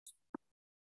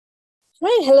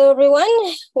Right. Hello, everyone.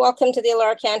 Welcome to the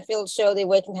Laura Canfield Show, the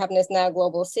Awaken Happiness Now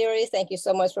Global Series. Thank you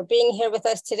so much for being here with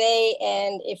us today.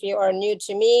 And if you are new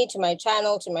to me, to my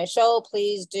channel, to my show,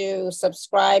 please do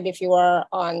subscribe if you are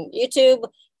on YouTube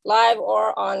live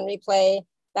or on replay.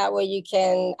 That way you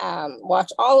can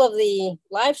watch all of the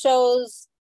live shows,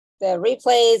 the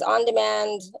replays on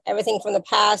demand, everything from the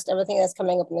past, everything that's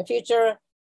coming up in the future.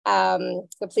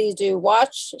 So please do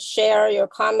watch, share your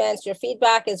comments, your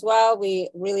feedback as well. We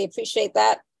really appreciate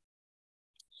that.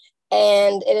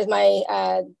 And it is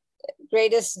my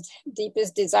greatest,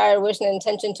 deepest desire, wish, and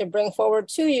intention to bring forward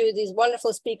to you these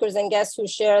wonderful speakers and guests who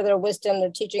share their wisdom, their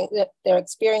teaching, their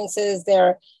experiences,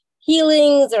 their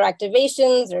healings, their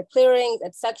activations, their clearings,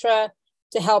 etc.,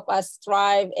 to help us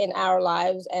thrive in our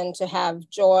lives and to have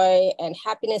joy and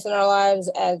happiness in our lives,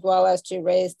 as well as to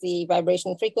raise the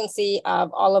vibration frequency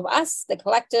of all of us, the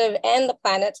collective and the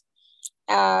planet,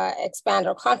 expand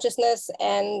our consciousness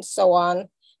and so on.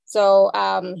 So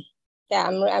yeah,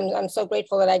 I'm so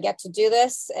grateful that I get to do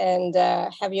this and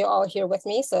have you all here with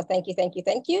me. So thank you, thank you,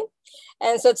 thank you.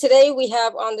 And so today we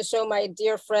have on the show, my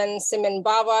dear friend Simmin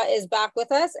Bawa is back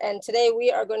with us. And today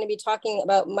we are going to be talking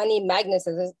about money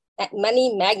magnetism. I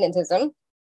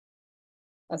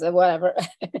said, whatever.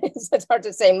 It's hard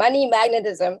to say. Money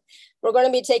magnetism. We're going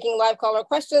to be taking live caller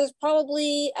questions.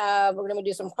 Probably we're going to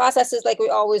do some processes like we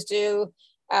always do.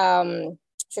 Simmin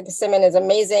is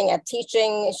amazing at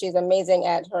teaching. She's amazing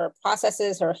at her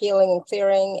processes, her healing and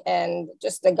clearing, and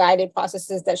just the guided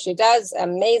processes that she does.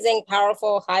 Amazing,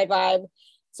 powerful, high vibe.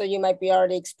 So you might be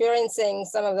already experiencing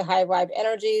some of the high vibe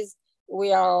energies.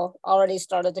 We all already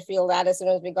started to feel that as soon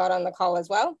as we got on the call as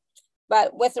well.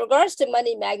 But with regards to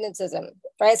money magnetism,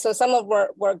 right? So some of what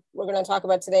we're going to talk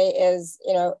about today is,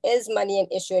 is money an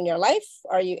issue in your life?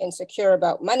 Are you insecure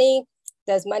about money?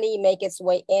 Does money make its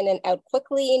way in and out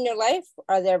quickly in your life?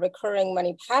 Are there recurring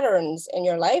money patterns in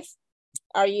your life?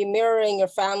 Are you mirroring your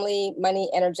family money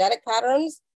energetic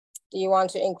patterns? Do you want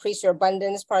to increase your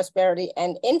abundance, prosperity,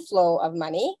 and inflow of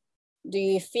money? Do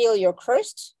you feel you're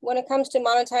cursed when it comes to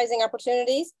monetizing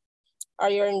opportunities?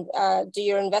 Do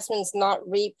your investments not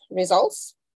reap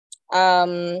results?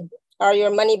 Are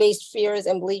your money-based fears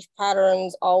and belief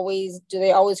patterns do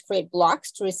they always create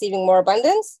blocks to receiving more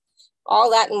abundance?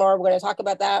 All that and more, we're going to talk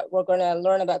about that. We're going to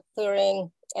learn about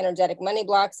clearing energetic money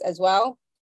blocks as well.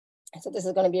 So this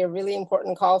is going to be a really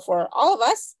important call for all of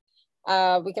us.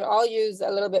 We can all use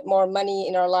a little bit more money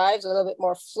in our lives, a little bit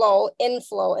more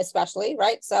inflow especially,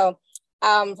 right? So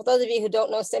for those of you who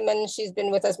don't know Simmin, she's been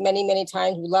with us many, many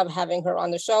times. We love having her on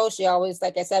the show. She always,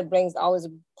 like I said, brings always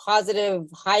positive,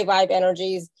 high vibe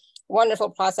energies,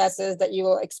 wonderful processes that you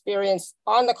will experience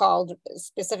on the call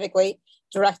specifically,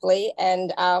 directly.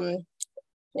 And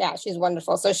yeah, she's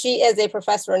wonderful. So she is a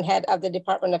professor and head of the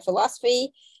Department of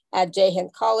Philosophy at Jai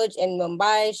Hind College in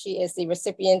Mumbai. She is the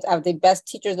recipient of the Best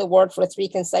Teachers Award for 3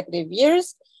 consecutive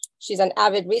years. She's an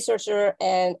avid researcher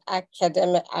and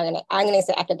academic, I'm going to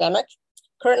say academic,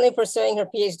 currently pursuing her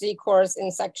PhD course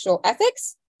in sexual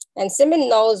ethics. And Simmin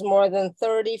knows more than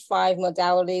 35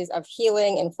 modalities of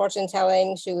healing and fortune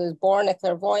telling. She was born a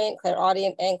clairvoyant,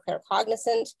 clairaudient, and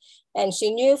claircognizant. And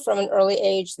she knew from an early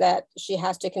age that she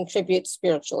has to contribute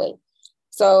spiritually.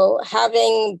 So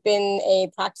having been a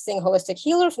practicing holistic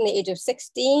healer from the age of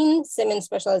 16, Simmin's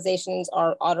specializations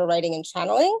are auto writing and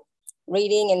channeling,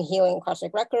 reading and healing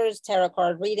Akashic records, tarot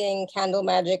card reading, candle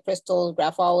magic, crystals,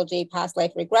 graphology, past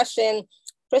life regression,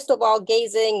 crystal ball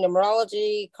gazing,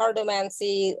 numerology,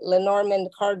 cardomancy, Lenormand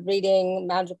card reading,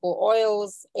 magical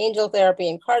oils, angel therapy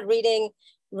and card reading,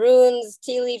 runes,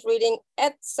 tea leaf reading,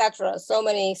 etc. So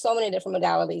many different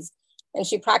modalities. And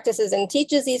she practices and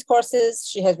teaches these courses.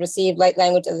 She has received light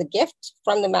language as a gift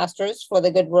from the masters for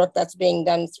the good work that's being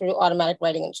done through automatic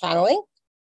writing and channeling.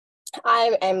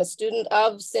 I am a student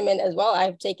of Simmin as well.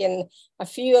 I've taken a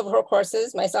few of her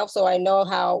courses myself, so I know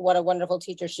what a wonderful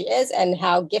teacher she is and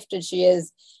how gifted she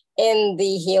is in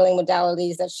the healing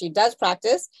modalities that she does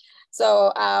practice.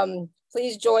 So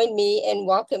please join me in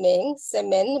welcoming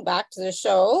Simmin back to the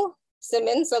show.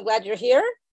 Simmin, so glad you're here.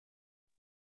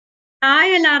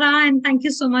 Hi, Alara, and thank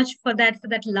you so much for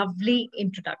that lovely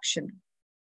introduction.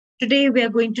 Today, we are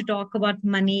going to talk about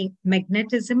money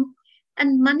magnetism.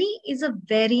 And money is a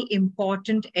very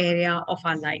important area of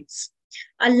our lives.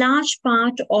 A large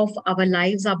part of our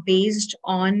lives are based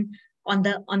on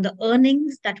the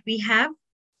earnings that we have,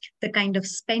 the kind of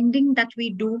spending that we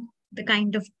do, the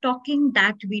kind of talking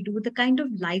that we do, the kind of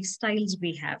lifestyles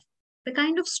we have, the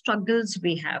kind of struggles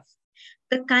we have,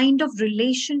 the kind of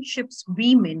relationships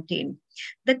we maintain,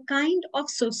 the kind of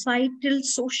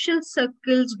social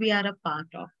circles we are a part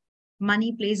of.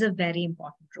 Money plays a very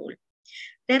important role.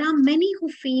 There are many who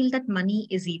feel that money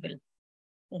is evil.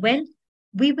 Well,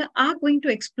 are going to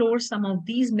explore some of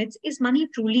these myths. Is money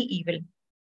truly evil?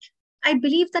 I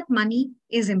believe that money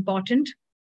is important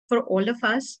for all of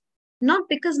us, not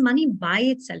because money by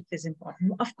itself is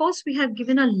important. Of course, we have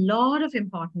given a lot of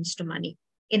importance to money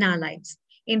in our lives.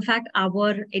 In fact,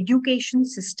 our education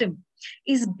system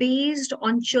is based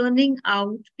on churning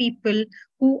out people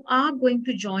who are going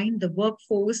to join the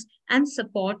workforce and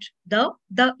support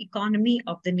the economy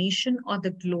of the nation or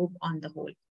the globe on the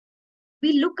whole.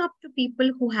 We look up to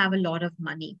people who have a lot of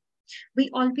money. We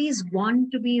always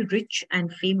want to be rich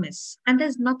and famous, and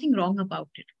there's nothing wrong about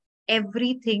it.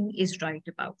 Everything is right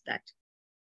about that.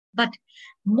 But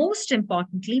most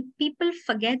importantly, people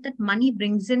forget that money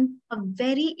brings in a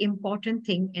very important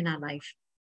thing in our life,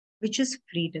 which is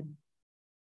freedom.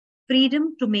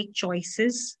 Freedom to make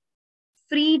choices,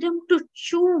 freedom to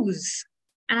choose,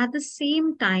 and at the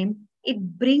same time, it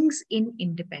brings in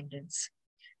independence.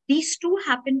 These two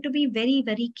happen to be very,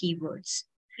 very keywords: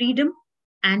 freedom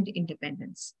and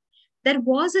independence. There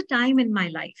was a time in my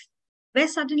life where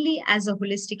suddenly, as a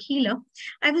holistic healer,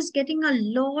 I was getting a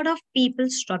lot of people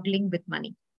struggling with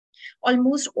money.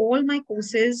 Almost all my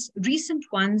courses, recent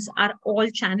ones, are all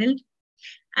channeled,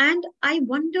 and I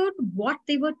wondered what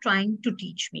they were trying to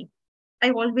teach me.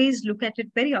 I always look at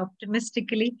it very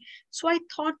optimistically. So I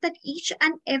thought that each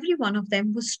and every one of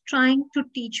them was trying to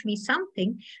teach me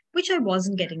something which I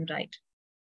wasn't getting right.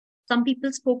 Some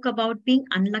people spoke about being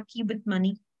unlucky with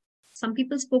money. Some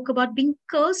people spoke about being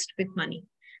cursed with money.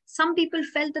 Some people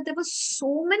felt that there were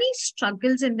so many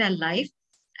struggles in their life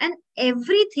and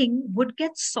everything would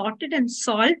get sorted and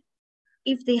solved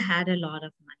if they had a lot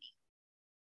of money.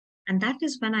 And that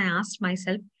is when I asked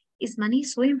myself, is money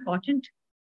so important?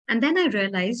 And then I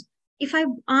realized if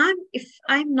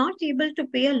I'm not able to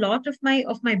pay a lot of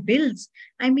my bills,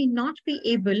 I may not be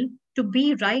able to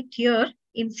be right here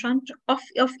in front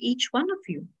of each one of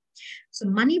you. So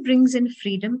money brings in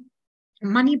freedom.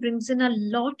 Money brings in a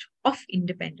lot of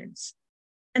independence.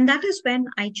 And that is when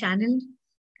I channeled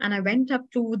and I went up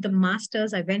to the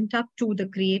masters, I went up to the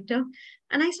creator,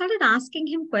 and I started asking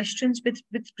him questions with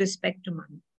respect to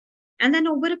money. And then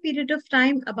over a period of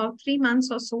time, about 3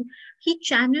 months or so, he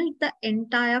channeled the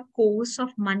entire course of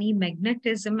money,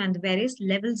 magnetism, and the various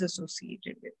levels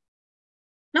associated with.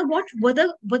 Now, what were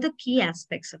the key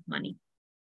aspects of money?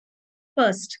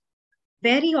 First,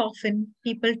 very often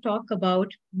people talk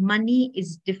about money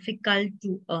is difficult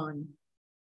to earn.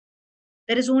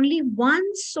 There is only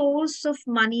one source of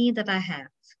money that I have.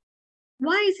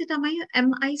 Why is it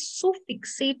am I so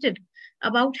fixated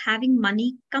about having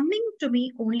money coming to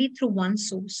me only through one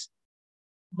source?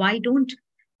 Why don't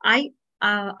I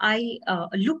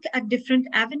look at different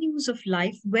avenues of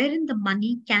life wherein the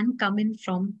money can come in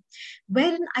from,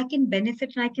 wherein I can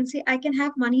benefit and I can say I can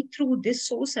have money through this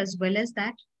source as well as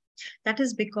that? That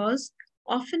is because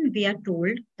often we are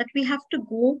told that we have to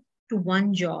go to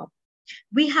one job.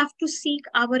 We have to seek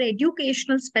our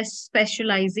educational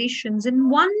specializations in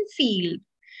one field,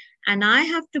 and I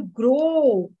have to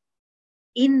grow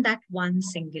in that one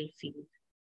single field.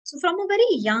 So, from a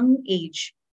very young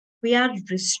age, we are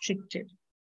restricted.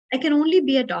 I can only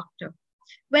be a doctor.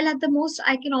 Well, at the most,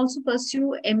 I can also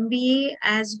pursue MBA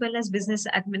as well as business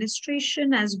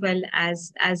administration as well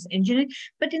as engineering.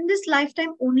 But in this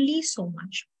lifetime, only so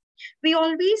much. We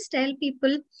always tell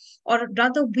people, or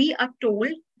rather, we are told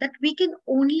that we can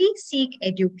only seek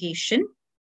education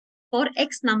for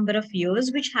X number of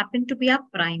years, which happen to be our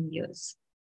prime years.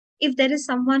 If there is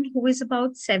someone who is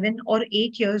about 7 or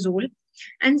 8 years old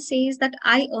and says that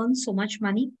I earn so much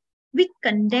money, we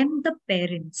condemn the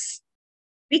parents.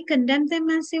 We condemn them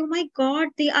and say, oh my God,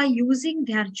 they are using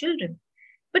their children.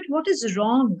 But what is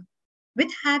wrong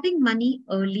with having money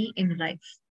early in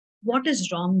life? What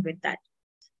is wrong with that?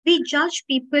 We judge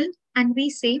people and we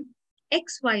say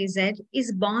XYZ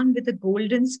is born with a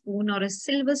golden spoon or a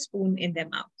silver spoon in their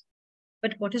mouth.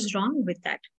 But what is wrong with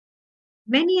that?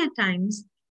 Many a times,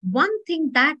 one thing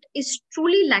that is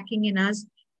truly lacking in us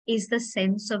is the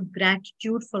sense of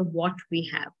gratitude for what we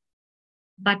have.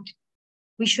 But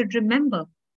we should remember,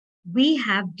 we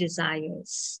have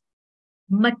desires,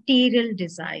 material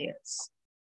desires.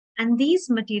 And these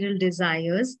material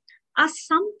desires are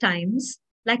sometimes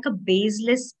like a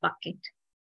baseless bucket,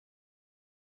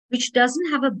 which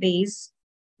doesn't have a base.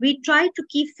 We try to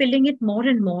keep filling it more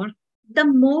and more. The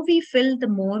more we fill, the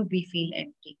more we feel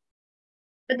empty.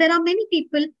 But there are many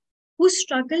people whose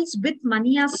struggles with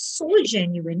money are so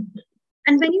genuine.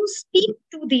 And when you speak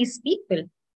to these people,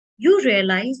 you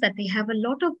realize that they have a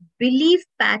lot of belief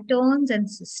patterns and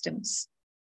systems.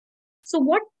 So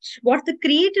what the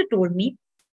creator told me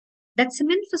That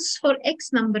Simmin for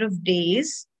X number of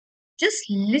days, just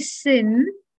listen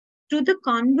to the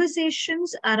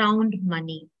conversations around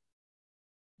money.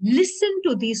 Listen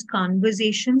to these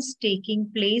conversations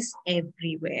taking place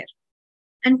everywhere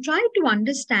and try to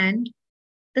understand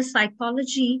the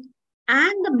psychology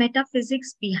and the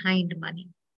metaphysics behind money.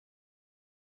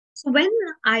 So when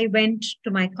I went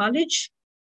to my college,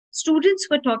 students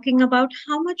were talking about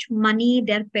how much money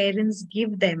their parents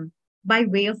give them by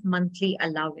way of monthly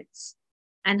allowance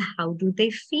and how do they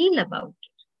feel about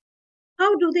it.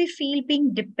 How do they feel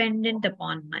being dependent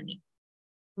upon money?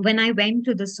 When I went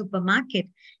to the supermarket,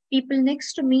 people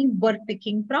next to me were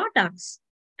picking products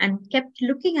and kept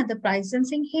looking at the price and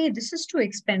saying, hey, this is too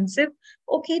expensive.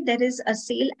 Okay, there is a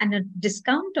sale and a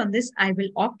discount on this. I will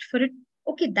opt for it.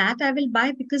 Okay, that I will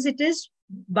buy because it is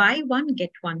buy one,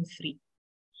 get one free.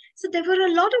 So there were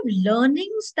a lot of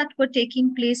learnings that were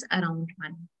taking place around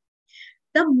money.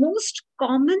 The most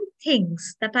common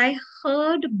things that I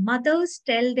heard mothers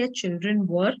tell their children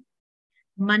were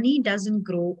money doesn't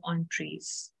grow on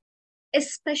trees,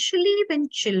 especially when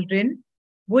children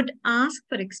would ask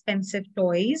for expensive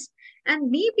toys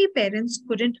and maybe parents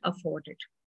couldn't afford it.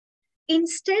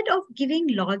 Instead of giving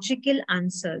logical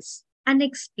answers and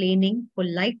explaining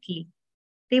politely,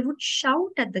 they would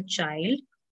shout at the child.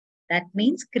 That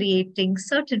means creating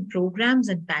certain programs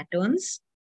and patterns,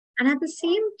 and at the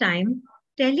same time,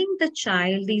 telling the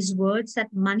child these words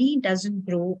that money doesn't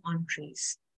grow on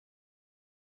trees.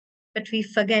 But we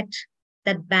forget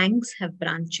that banks have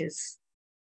branches.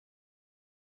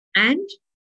 And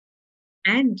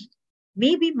And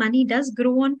maybe money does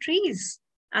grow on trees.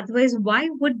 Otherwise, why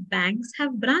would banks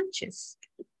have branches?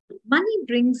 Money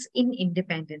brings in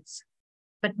independence,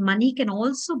 but money can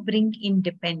also bring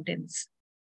independence.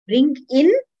 Bring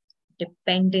in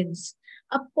dependence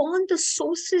upon the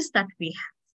sources that we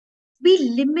have. We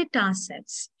limit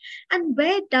ourselves. And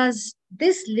where does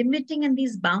this limiting and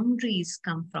these boundaries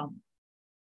come from?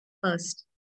 First,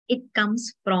 it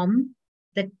comes from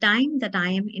the time that I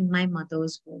am in my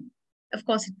mother's womb. Of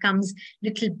course, it comes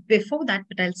little before that,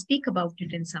 but I'll speak about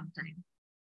it in some time.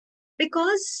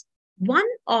 Because one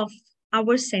of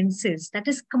our senses that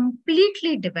is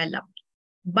completely developed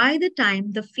by the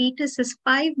time the fetus is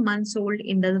 5 months old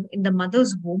in the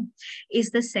mother's womb is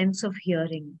the sense of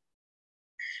hearing.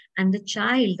 And the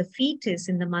child, the fetus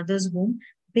in the mother's womb,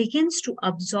 begins to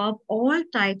absorb all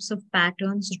types of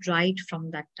patterns right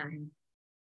from that time.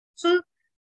 So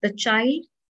the child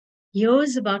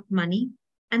hears about money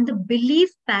and the belief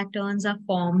patterns are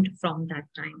formed from that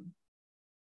time.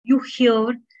 You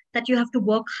hear that you have to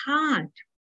work hard,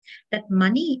 that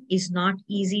money is not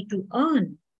easy to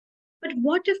earn. But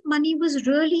what if money was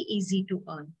really easy to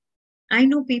earn? I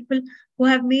know people who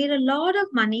have made a lot of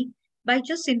money by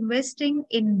just investing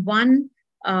in one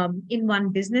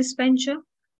business venture,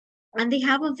 and they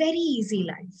have a very easy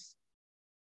life.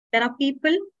 There are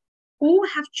people who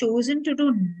have chosen to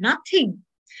do nothing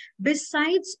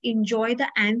besides enjoy the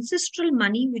ancestral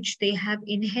money which they have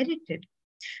inherited.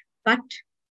 But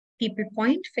people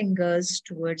point fingers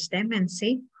towards them and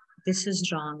say, this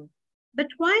is wrong. But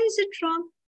why is it wrong?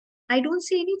 I don't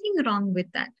see anything wrong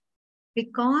with that.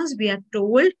 Because we are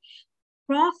told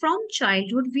from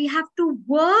childhood, we have to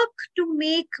work to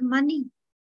make money.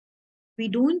 We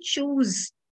don't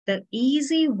choose the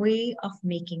easy way of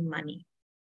making money.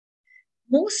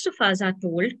 Most of us are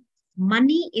told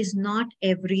money is not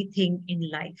everything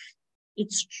in life.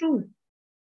 It's true.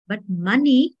 But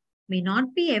money may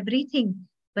not be everything,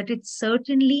 but it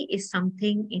certainly is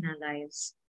something in our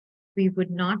lives. We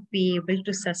would not be able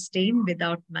to sustain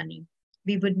without money.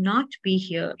 We would not be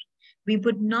here. We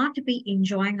would not be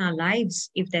enjoying our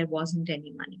lives if there wasn't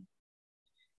any money.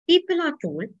 People are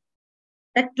told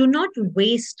that do not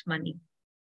waste money.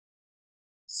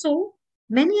 So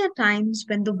many a times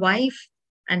when the wife,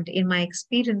 and in my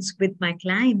experience with my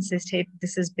clients,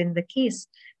 this has been the case,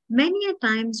 many a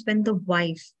times when the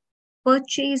wife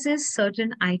purchases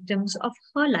certain items of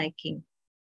her liking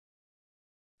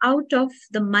out of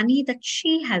the money that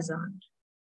she has earned,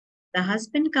 the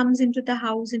husband comes into the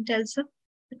house and tells her,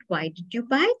 but why did you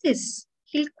buy this?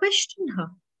 He'll question her.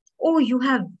 Oh, you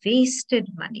have wasted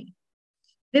money.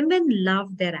 Women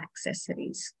love their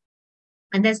accessories,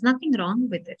 and there's nothing wrong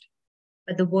with it.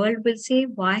 But the world will say,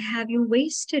 why have you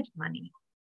wasted money?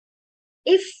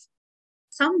 If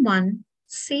someone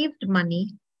saved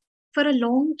money for a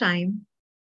long time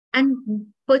and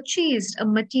purchased a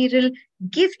material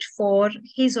gift for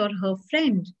his or her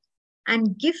friend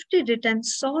and gifted it and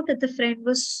saw that the friend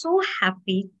was so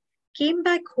happy, came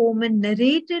back home and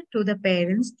narrated to the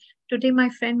parents, today my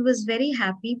friend was very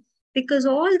happy because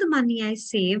all the money I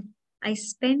saved I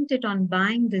spent it on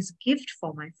buying this gift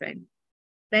for my friend.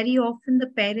 Very often the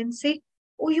parents say,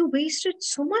 oh, you wasted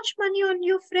so much money on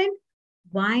your friend.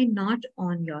 Why not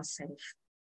on yourself?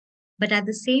 But at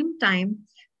the same time,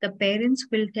 the parents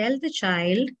will tell the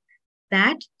child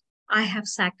that I have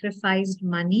sacrificed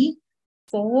money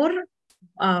for,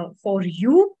 for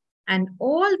you, and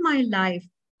all my life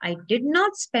I did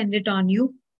not spend it on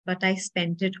you, but I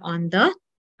spent it on the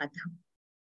other.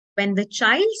 When the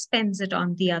child spends it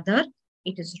on the other,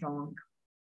 it is wrong.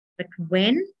 But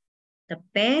when the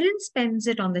parent spends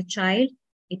it on the child,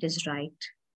 it is right.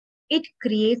 It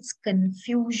creates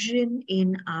confusion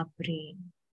in our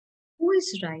brain. Who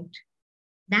is right?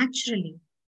 Naturally,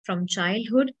 from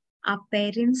childhood, our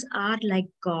parents are like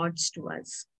gods to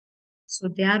us. So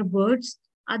their words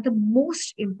are the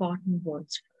most important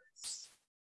words for us.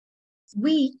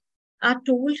 We are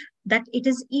told that it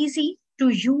is easy to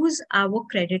use our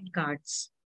credit cards.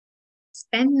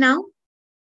 Spend now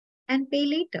and pay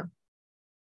later.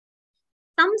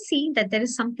 Some see that there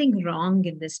is something wrong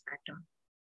in this pattern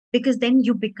because then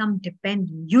you become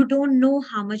dependent. You don't know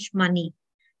how much money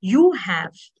you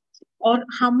have or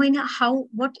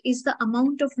what is the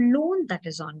amount of loan that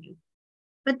is on you.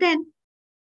 But then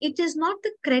it is not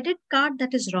the credit card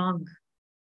that is wrong.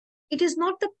 It is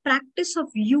not the practice of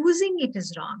using it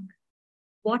is wrong.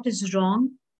 What is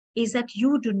wrong is that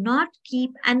you do not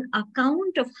keep an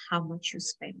account of how much you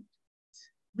spend.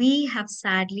 We have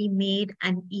sadly made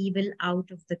an evil out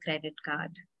of the credit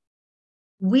card.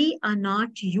 We are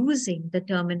not using the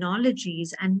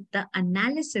terminologies and the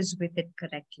analysis with it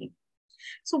correctly.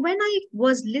 So when I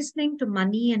was listening to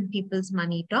money and people's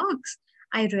money talks,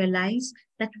 I realized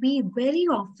that we very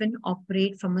often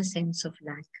operate from a sense of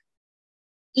lack.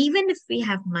 Even if we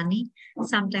have money,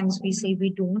 sometimes we say we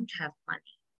don't have money.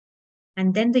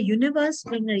 And then the universe,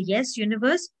 being a yes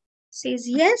universe, says,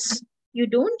 yes, you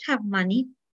don't have money,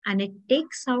 and it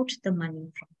takes out the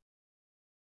money from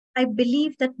you. I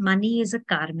believe that money is a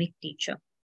karmic teacher.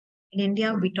 In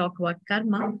India, we talk about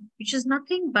karma, which is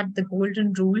nothing but the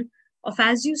golden rule of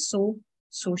as you sow,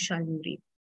 so shall you reap.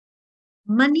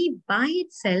 Money by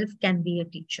itself can be a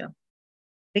teacher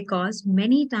because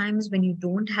many times when you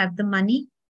don't have the money,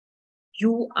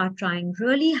 you are trying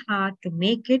really hard to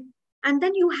make it, and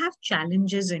then you have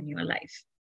challenges in your life.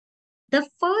 The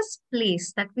first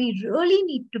place that we really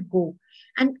need to go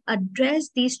and address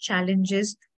these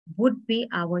challenges would be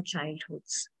our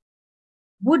childhoods,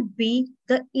 would be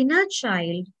the inner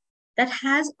child that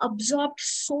has absorbed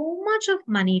so much of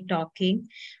money talking,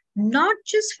 not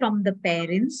just from the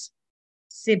parents,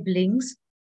 siblings,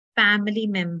 family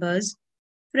members,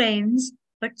 friends,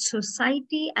 but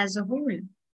society as a whole.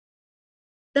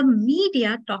 The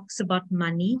media talks about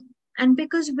money, and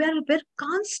because we're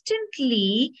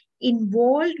constantly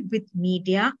involved with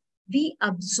media, we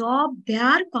absorb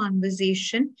their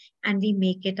conversation and we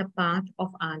make it a part of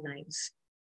our lives.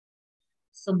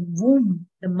 So womb,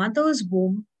 the mother's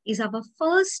womb, is our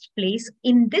first place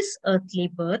in this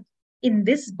earthly birth, in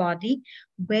this body,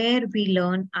 where we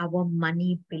learn our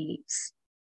money beliefs.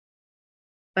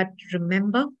 But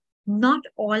remember, not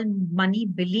all money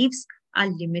beliefs are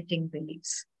limiting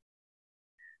beliefs.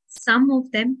 Some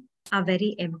of them are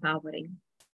very empowering.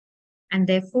 And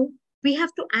therefore, we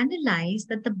have to analyze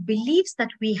that the beliefs that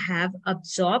we have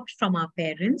absorbed from our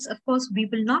parents, of course, we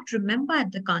will not remember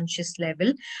at the conscious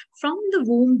level from the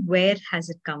womb where has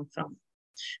it come from.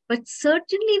 But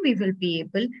certainly we will be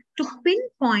able to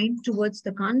pinpoint towards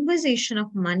the conversation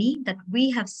of money that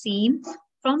we have seen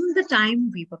from the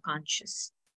time we were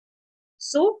conscious.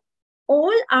 So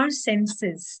all our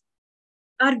senses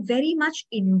are very much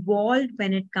involved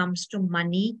when it comes to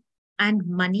money and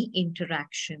money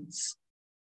interactions.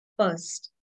 First,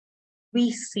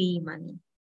 we see money.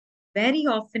 Very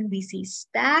often we see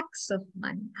stacks of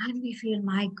money and we feel,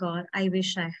 my God, I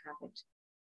wish I have it.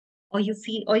 Or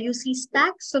you see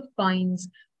stacks of coins,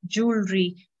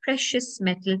 jewelry, precious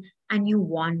metal, and you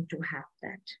want to have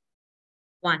that.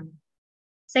 One.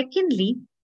 Secondly,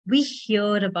 we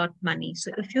hear about money.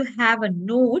 So if you have a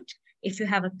note, if you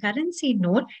have a currency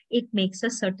note, it makes a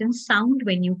certain sound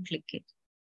when you click it.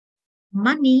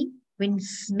 Money, when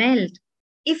smelled,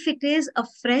 if it is a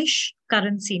fresh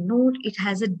currency note, it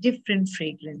has a different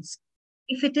fragrance.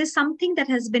 If it is something that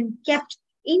has been kept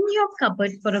in your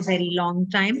cupboard for a very long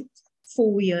time,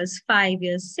 4 years, 5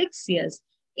 years, 6 years,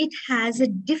 it has a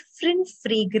different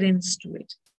fragrance to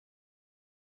it.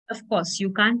 Of course,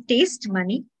 you can't taste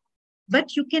money,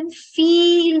 but you can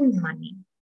feel money.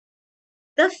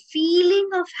 The feeling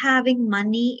of having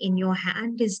money in your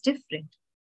hand is different.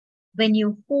 When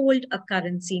you hold a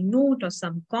currency note or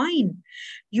some coin,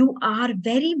 you are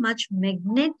very much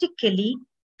magnetically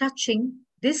touching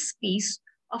this piece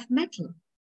of metal.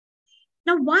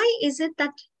 Now, why is it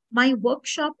that my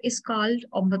workshop is called,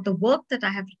 or the work that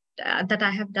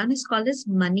I have done is called as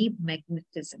money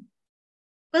magnetism?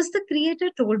 Because the creator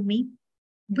told me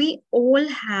we all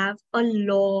have a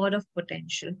lot of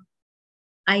potential.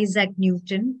 Isaac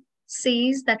Newton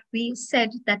said that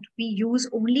we use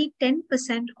only 10%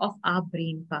 of our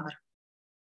brain power,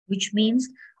 which means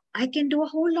I can do a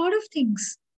whole lot of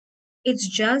things. It's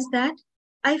just that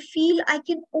I feel I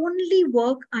can only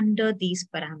work under these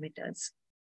parameters.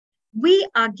 We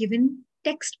are given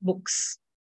textbooks.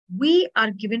 We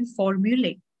are given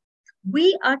formulae.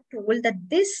 We are told that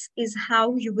this is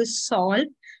how you will solve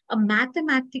a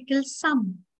mathematical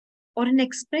sum or an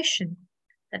expression.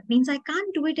 That means I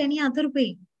can't do it any other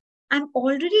way. I'm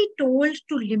already told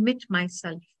to limit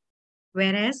myself,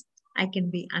 whereas I can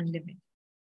be unlimited.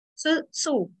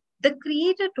 So the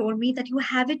creator told me that you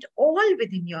have it all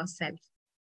within yourself.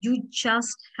 You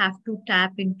just have to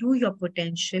tap into your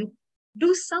potential,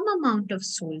 do some amount of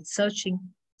soul searching,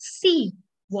 see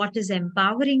what is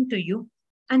empowering to you,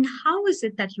 and how is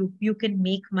it that you can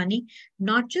make money,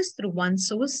 not just through one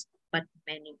source, but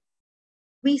many.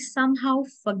 We somehow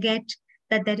forget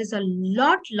that there is a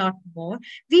lot more.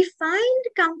 We find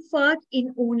comfort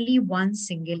in only one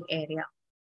single area.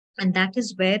 And that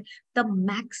is where the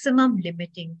maximum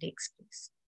limiting takes place.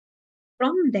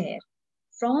 From there,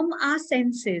 from our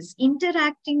senses,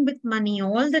 interacting with money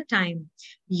all the time,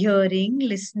 hearing,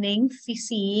 listening,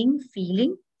 seeing,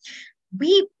 feeling,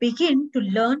 we begin to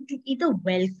learn to either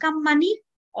welcome money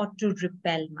or to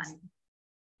repel money.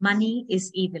 Money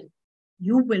is evil.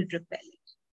 You will repel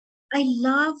it. I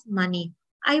love money.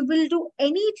 I will do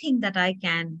anything that I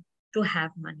can to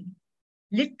have money.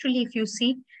 Literally, if you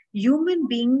see, human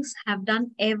beings have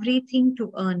done everything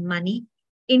to earn money,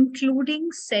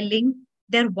 including selling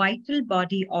their vital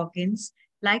body organs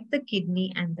like the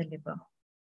kidney and the liver.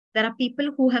 There are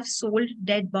people who have sold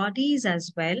dead bodies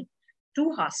as well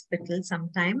to hospitals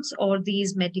sometimes or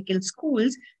these medical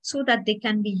schools so that they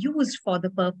can be used for the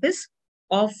purpose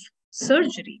of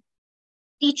surgery,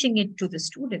 teaching it to the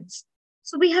students.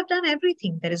 So we have done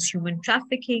everything. There is human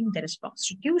trafficking, there is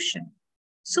prostitution.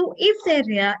 So if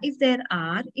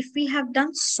we have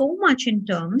done so much in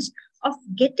terms of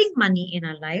getting money in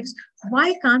our lives,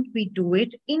 why can't we do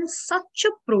it in such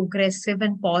a progressive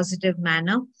and positive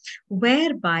manner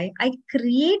whereby I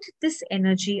create this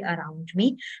energy around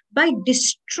me by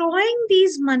destroying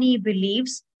these money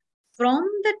beliefs from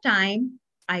the time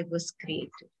I was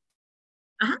created?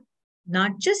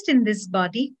 Not just in this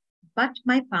body, but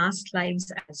my past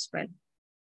lives as well.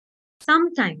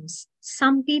 Sometimes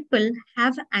some people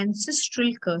have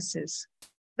ancestral curses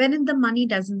wherein the money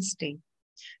doesn't stay,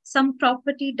 some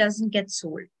property doesn't get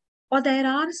sold, or there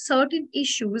are certain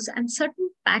issues and certain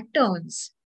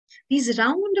patterns, these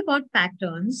roundabout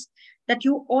patterns that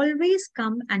you always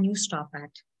come and you stop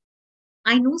at.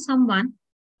 I know someone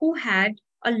who had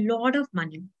a lot of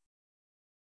money,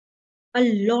 a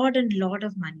lot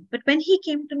of money. But when he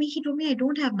came to me, he told me, I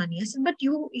don't have money. I said, but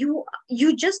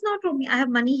you just now told me I have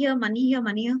money here, money here,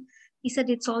 money here. He said,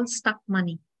 it's all stuck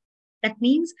money. That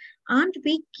means, aren't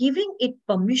we giving it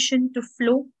permission to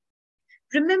flow?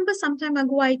 Remember some time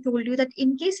ago, I told you that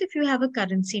in case if you have a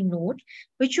currency note,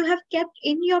 which you have kept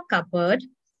in your cupboard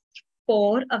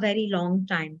for a very long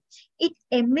time, it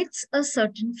emits a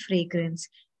certain fragrance.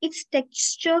 Its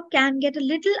texture can get a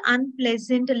little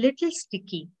unpleasant, a little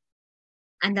sticky.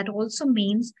 And that also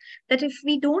means that if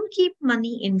we don't keep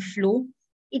money in flow,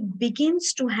 it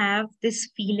begins to have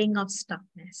this feeling of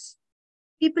stuckness.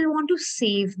 People want to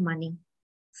save money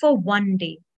for one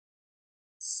day,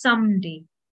 someday,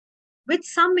 with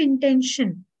some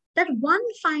intention that one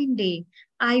fine day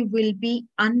I will be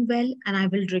unwell and I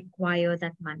will require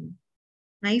that money.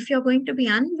 Now, if you're going to be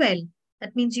unwell,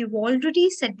 that means you've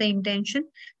already set the intention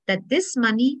that this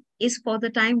money is for the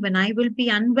time when I will be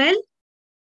unwell,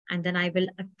 and then I will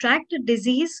attract a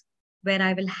disease where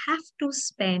I will have to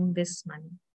spend this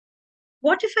money.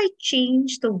 What if I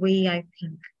change the way I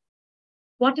think?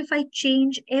 What if I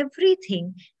change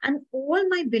everything and all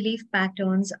my belief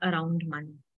patterns around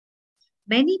money?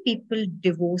 Many people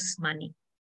divorce money.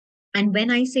 And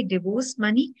when I say divorce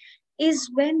money, is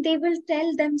when they will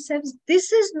tell themselves,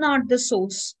 this is not the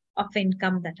source of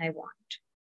income that I want.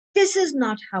 This is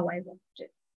not how I want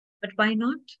it. But why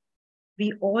not?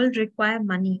 We all require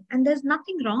money, and there's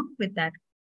nothing wrong with that.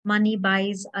 Money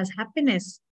buys us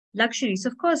happiness, luxuries.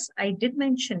 Of course, I did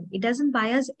mention it doesn't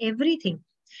buy us everything,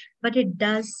 but it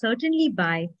does certainly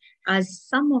buy us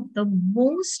some of the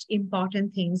most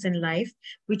important things in life,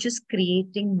 which is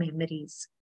creating memories.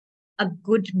 A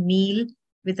good meal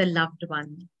with a loved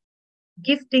one,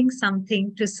 gifting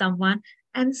something to someone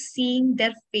and seeing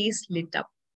their face lit up.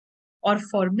 Or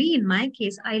for me, in my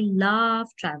case, I love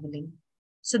traveling.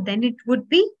 So then it would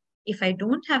be, if I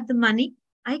don't have the money,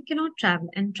 I cannot travel.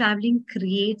 And traveling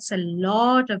creates a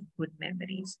lot of good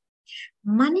memories.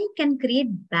 Money can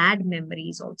create bad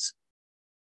memories also.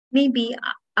 Maybe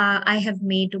I have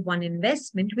made one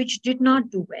investment which did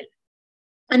not do well.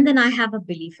 And then I have a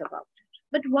belief about it.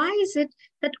 But why is it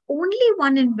that only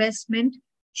one investment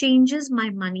changes my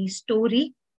money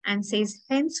story and says,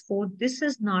 henceforth, this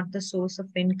is not the source of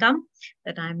income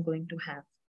that I'm going to have?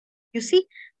 You see,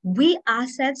 we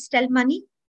ourselves tell money,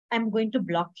 I'm going to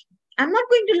block you. I'm not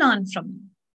going to learn from you,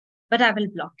 but I will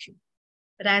block you.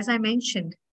 But as I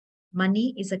mentioned,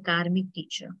 money is a karmic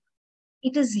teacher.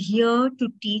 It is here to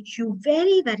teach you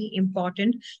very, very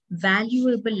important,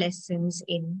 valuable lessons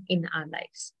in our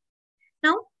lives.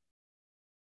 Now,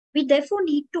 we therefore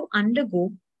need to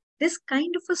undergo this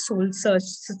kind of a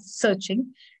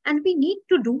searching, and we need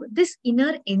to do this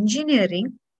inner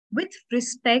engineering with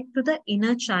respect to the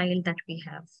inner child that we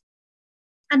have.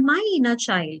 And my inner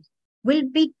child will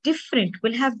be different,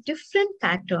 will have different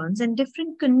patterns and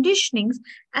different conditionings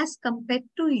as compared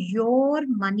to your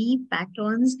money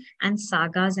patterns and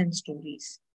sagas and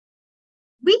stories.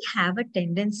 We have a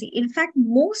tendency, in fact,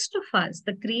 most of us,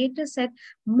 the Creator said,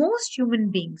 most human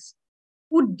beings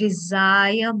who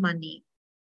desire money,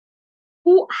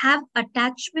 who have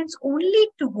attachments only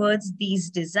towards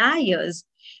these desires,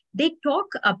 they talk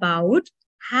about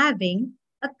having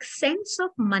a sense of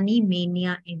money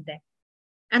mania in them.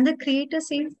 And the Creator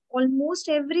says almost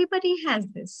everybody has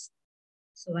this.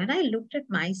 So when I looked at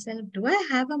myself, do I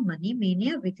have a money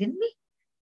mania within me?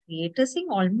 Creator saying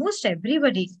almost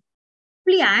everybody.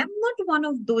 Probably I am not one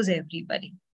of those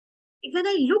everybody. When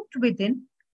I looked within,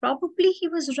 probably he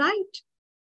was right.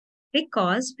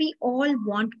 Because we all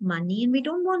want money and we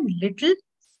don't want little,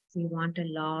 we want a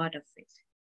lot of it.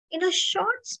 In a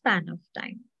short span of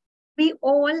time, we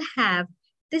all have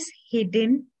this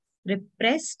hidden,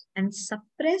 repressed, and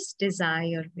suppressed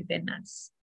desire within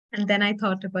us. And then I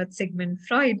thought about Sigmund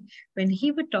Freud when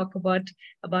he would talk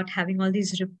about having all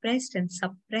these repressed and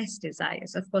suppressed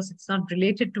desires. Of course, it's not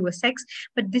related to a sex,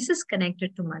 but this is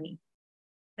connected to money.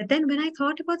 But then when I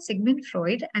thought about Sigmund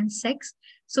Freud and sex,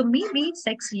 so maybe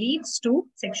sex leads to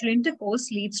sexual intercourse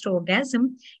leads to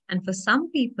orgasm. And for some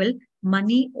people,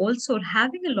 money also,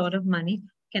 having a lot of money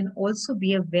can also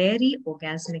be a very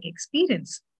orgasmic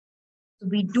experience. So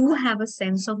we do have a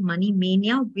sense of money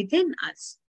mania within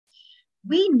us.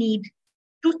 We need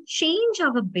to change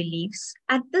our beliefs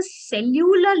at the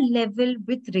cellular level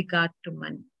with regard to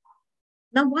money.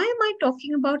 Now, why am I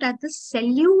talking about at the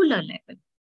cellular level?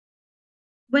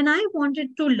 When I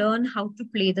wanted to learn how to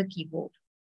play the keyboard,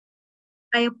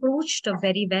 I approached a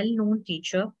very well-known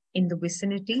teacher in the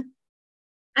vicinity.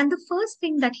 And the first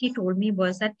thing that he told me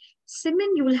was that,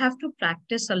 Simmin, you will have to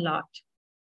practice a lot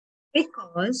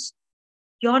because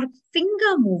your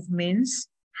finger movements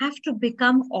have to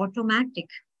become automatic.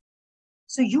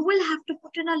 So you will have to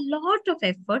put in a lot of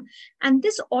effort, and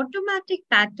this automatic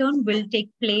pattern will take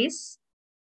place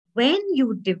when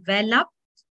you develop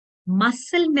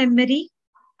muscle memory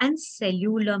and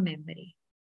cellular memory.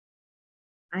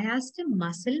 I asked him,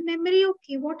 muscle memory?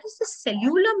 Okay, what is the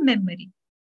cellular memory?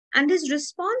 And his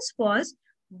response was,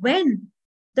 when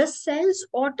the cells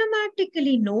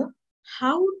automatically know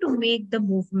how to make the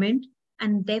movement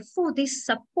and therefore they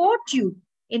support you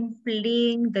in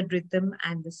playing the rhythm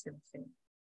and the symphony.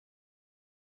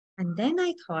 And then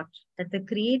I thought that the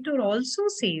Creator also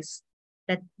says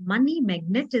that money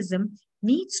magnetism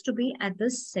needs to be at the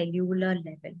cellular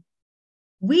level.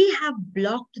 We have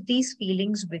blocked these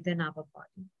feelings within our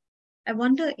body. I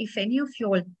wonder if any of you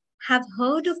all have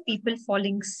heard of people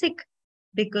falling sick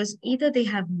because either they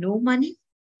have no money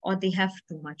or they have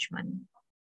too much money.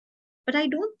 But I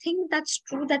don't think that's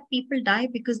true that people die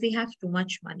because they have too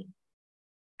much money.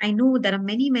 I know there are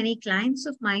many, many clients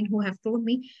of mine who have told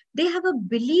me they have a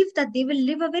belief that they will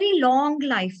live a very long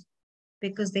life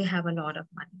because they have a lot of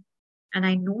money. And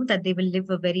I know that they will live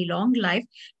a very long life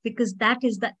because that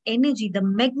is the energy, the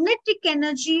magnetic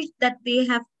energy that they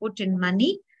have put in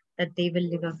money, that they will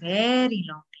live a very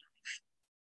long life.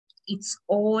 It's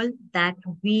all that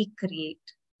we create.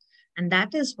 And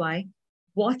that is why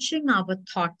watching our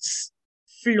thoughts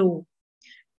flow,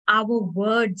 our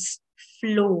words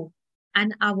flow,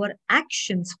 and our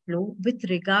actions flow with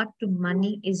regard to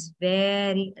money is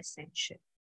very essential.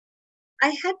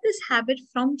 I had this habit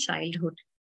from childhood.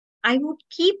 I would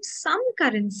keep some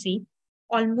currency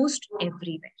almost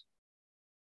everywhere.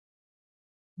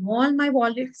 All my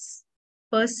wallets,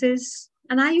 purses,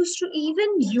 and I used to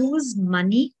even use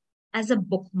money as a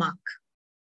bookmark.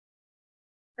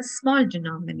 a small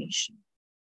denomination,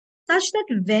 such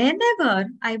that whenever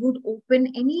I would open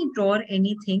any drawer,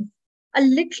 anything, a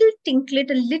little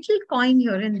tinklet, a little coin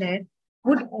here and there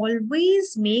would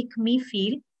always make me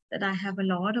feel that I have a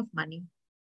lot of money.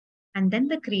 And then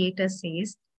the creator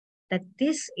says that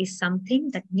this is something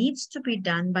that needs to be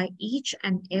done by each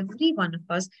and every one of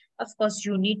us. Of course,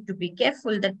 you need to be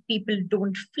careful that people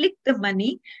don't flick the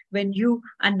money when you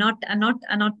are not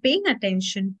paying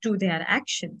attention to their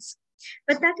actions.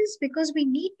 But that is because we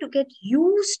need to get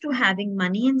used to having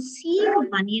money and seeing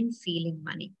money and feeling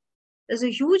money. There's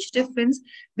a huge difference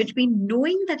between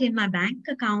knowing that in my bank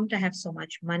account I have so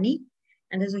much money,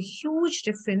 and there's a huge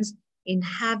difference in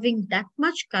having that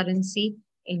much currency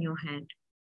in your hand.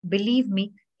 Believe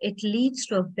me, it leads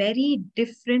to a very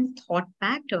different thought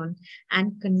pattern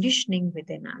and conditioning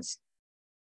within us.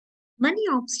 Money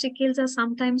obstacles are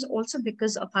sometimes also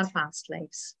because of our past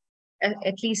lives,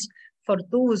 at least for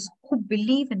those who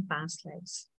believe in past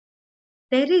lives.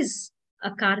 There is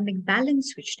a karmic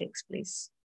balance which takes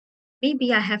place.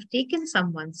 Maybe I have taken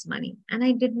someone's money and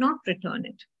I did not return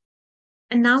it,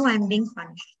 and now I'm being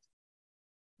punished.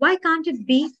 Why can't it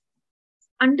be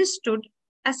understood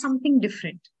as something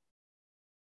different?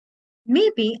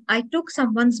 Maybe I took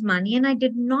someone's money and I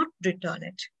did not return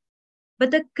it.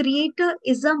 But the creator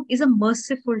is a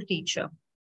merciful teacher.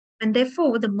 And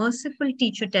therefore, the merciful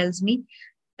teacher tells me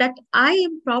that I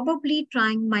am probably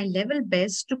trying my level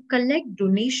best to collect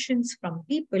donations from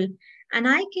people and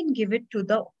I can give it to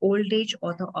the old age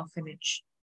or the orphanage.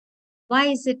 Why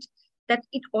is it that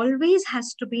it always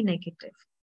has to be negative?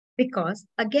 Because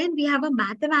again, we have a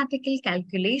mathematical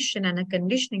calculation and a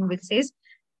conditioning which says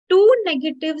two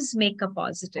negatives make a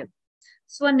positive.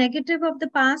 So a negative of the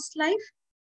past life,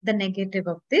 the negative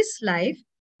of this life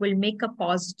will make a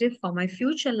positive for my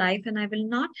future life, and I will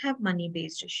not have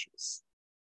money-based issues.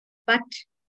 But,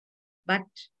 but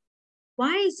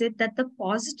why is it that the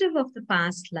positive of the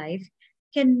past life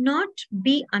cannot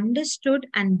be understood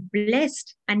and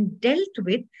blessed and dealt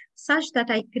with such that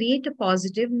I create a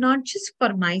positive not just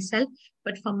for myself,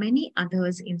 but for many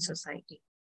others in society?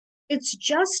 It's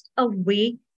just a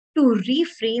way to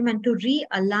reframe and to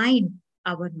realign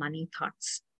our money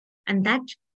thoughts. And that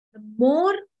the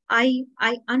more I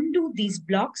undo these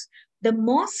blocks, the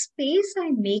more space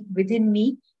I make within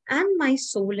me and my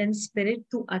soul and spirit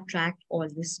to attract all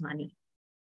this money.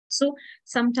 So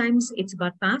sometimes it's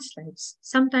about past lives.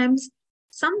 Sometimes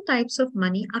some types of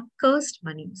money are cursed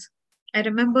monies. I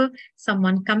remember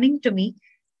someone coming to me,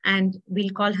 and we'll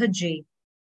call her Jay.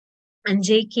 And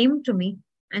Jay came to me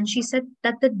and she said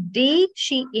that the day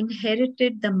she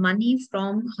inherited the money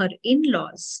from her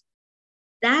in-laws,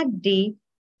 that day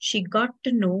she got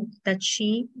to know that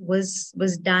she was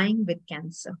dying with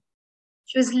cancer.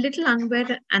 She was a little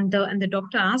unaware, and the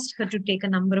doctor asked her to take a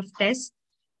number of tests.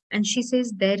 And she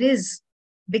says, there is,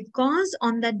 because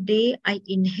on that day I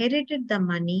inherited the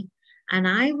money and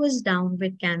I was down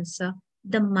with cancer,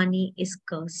 the money is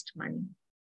cursed money.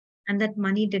 And that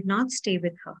money did not stay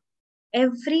with her.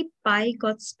 Every pie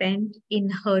got spent in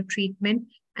her treatment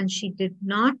and she did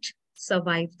not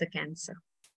survive the cancer.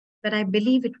 But I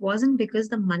believe it wasn't because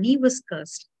the money was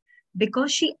cursed,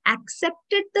 because she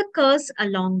accepted the curse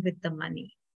along with the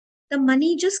money. The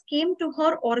money just came to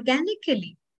her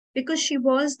organically because she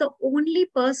was the only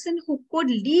person who could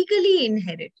legally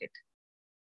inherit it.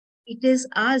 It is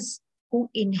us who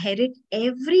inherit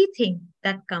everything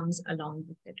that comes along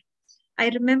with it. I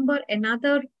remember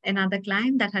another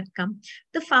client that had come.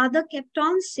 The father kept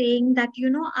on saying that,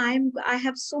 I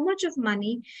have so much of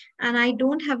money and I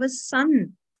don't have a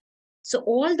son. So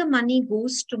all the money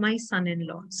goes to my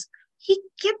son-in-laws. He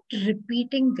kept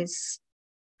repeating this.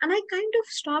 And I kind of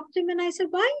stopped him and I said,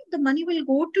 why? The money will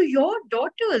go to your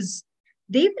daughters.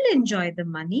 They will enjoy the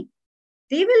money.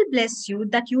 They will bless you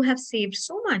that you have saved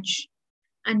so much.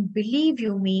 And believe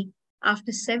you me,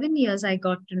 after 7 years, I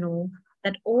got to know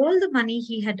that all the money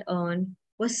he had earned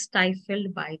was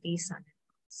stifled by these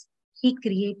son-in-laws. He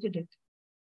created it.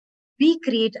 We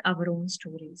create our own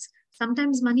stories.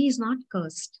 Sometimes money is not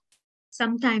cursed.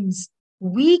 Sometimes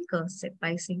we curse it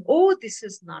by saying, oh, this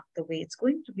is not the way it's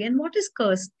going to be. And what is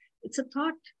cursed? It's a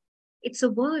thought. It's a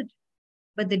word.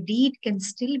 But the deed can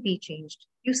still be changed.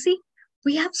 You see,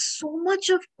 we have so much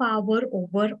of power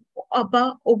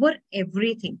over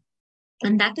everything.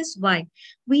 And that is why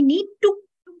we need to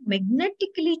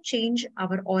magnetically change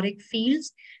our auric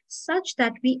fields such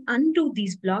that we undo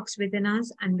these blocks within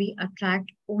us and we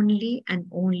attract only and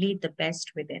only the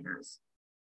best within us.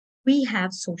 We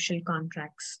have social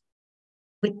contracts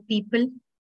with people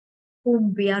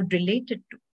whom we are related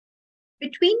to.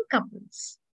 Between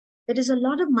couples, there is a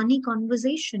lot of money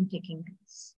conversation taking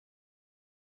place.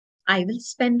 I will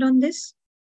spend on this,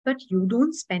 but you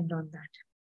don't spend on that.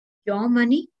 Your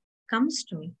money comes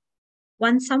to me.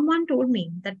 Once someone told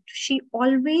me that she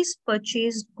always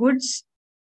purchased goods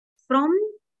from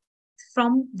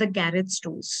the garage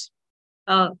stores,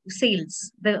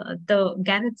 sales, the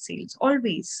garage sales,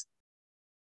 always.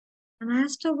 And I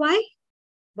asked her why.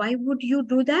 Why would you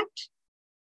do that?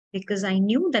 Because I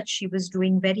knew that she was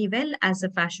doing very well as a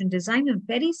fashion designer,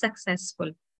 very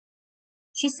successful.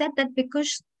 She said that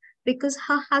because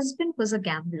her husband was a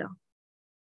gambler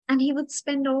and he would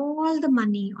spend all the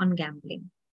money on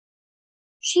gambling.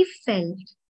 She felt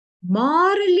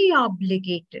morally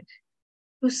obligated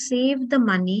to save the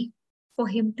money for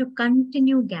him to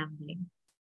continue gambling.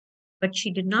 But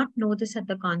she did not know this at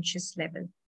the conscious level.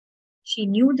 She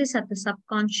knew this at the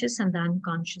subconscious and the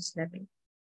unconscious level.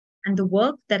 And the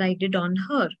work that I did on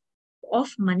her of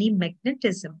money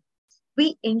magnetism,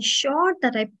 we ensured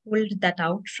that I pulled that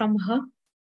out from her.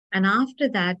 And after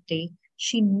that day,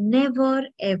 she never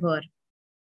ever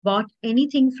bought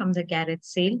anything from the garage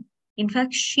sale. In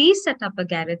fact, she set up a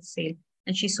garage sale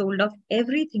and she sold off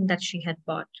everything that she had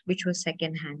bought, which was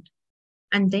secondhand.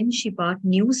 And then she bought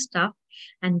new stuff.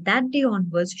 And that day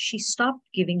onwards, she stopped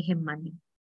giving him money.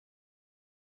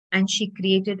 And she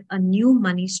created a new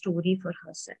money story for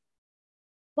herself.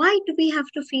 Why do we have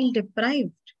to feel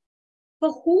deprived?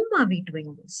 For whom are we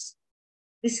doing this?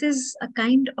 This is a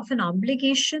kind of an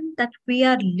obligation that we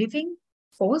are living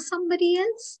for somebody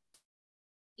else.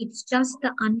 It's just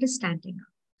the understanding.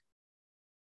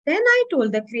 Then I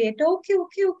told the creator,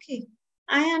 okay.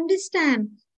 I understand.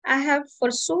 I have,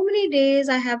 for so many days,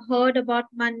 I have heard about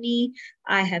money.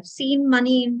 I have seen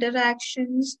money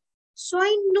interactions. So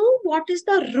I know what is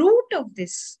the root of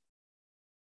this.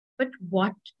 But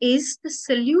what is the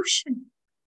solution?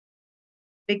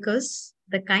 Because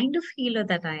the kind of healer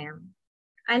that I am,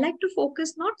 I like to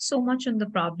focus not so much on the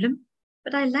problem,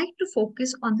 but I like to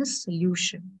focus on the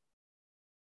solution.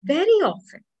 Very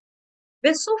often,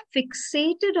 we're so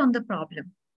fixated on the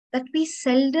problem that we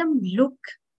seldom look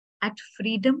at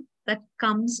freedom that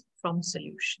comes from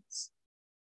solutions.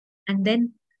 And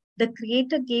then the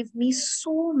creator gave me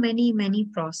so many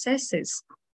processes,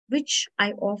 which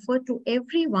I offer to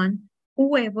everyone,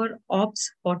 whoever opts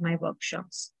for my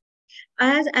workshops.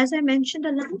 As I mentioned,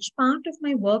 a large part of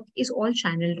my work is all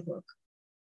channeled work.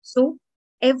 So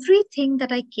everything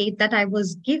that I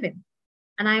was given,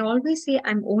 and I always say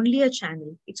I'm only a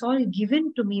channel. It's all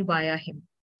given to me via him.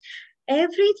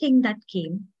 Everything that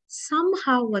came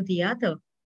somehow or the other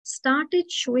started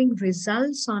showing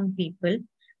results on people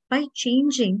by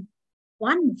changing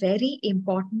one very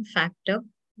important factor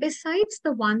besides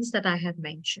the ones that I have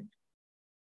mentioned.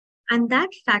 And that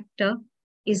factor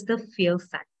is the fear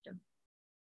factor.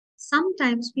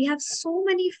 Sometimes we have so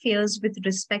many fears with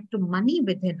respect to money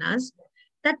within us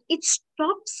that it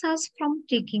stops us from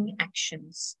taking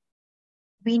actions.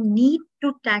 We need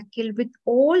to tackle with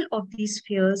all of these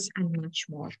fears and much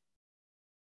more.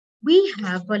 We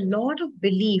have a lot of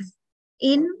belief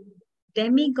in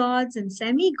demigods and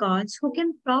semi-gods who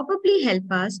can probably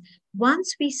help us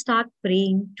once we start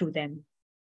praying to them.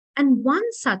 And one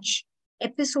such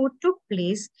episode took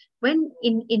place when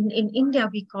in India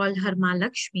we call her Ma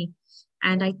Lakshmi,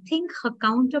 and I think her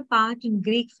counterpart in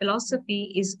Greek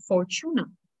philosophy is Fortuna,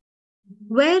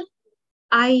 where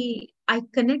I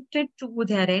connected to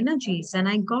their energies and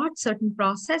I got certain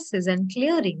processes and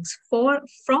clearings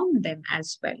from them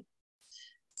as well.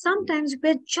 Sometimes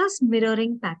we're just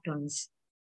mirroring patterns.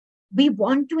 We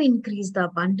want to increase the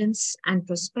abundance and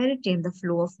prosperity and the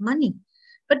flow of money.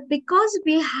 But because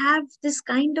we have this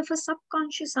kind of a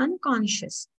subconscious,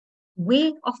 unconscious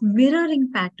way of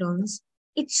mirroring patterns,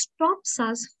 it stops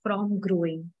us from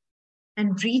growing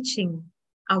and reaching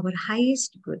our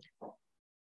highest good.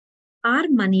 Our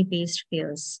money-based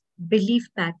fears, belief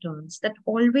patterns that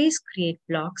always create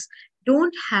blocks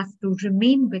don't have to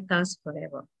remain with us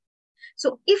forever.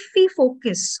 So if we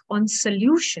focus on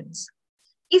solutions,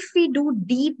 if we do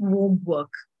deep womb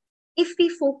work, if we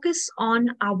focus on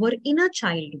our inner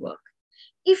child work,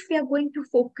 if we are going to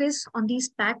focus on these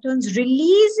patterns,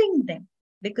 releasing them,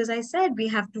 because I said we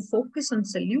have to focus on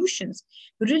solutions,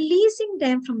 releasing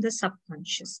them from the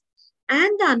subconscious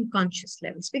and the unconscious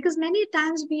levels, because many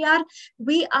times we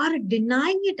are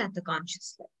denying it at the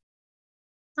conscious level.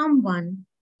 Someone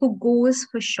who goes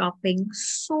for shopping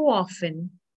so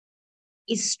often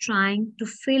is trying to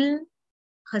fill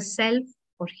herself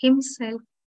or himself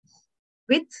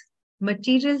with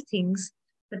material things,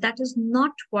 but that is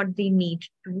not what they need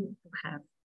to have.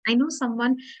 I know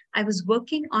someone, I was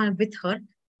working on with her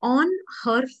on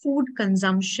her food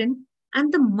consumption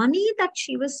and the money that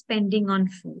she was spending on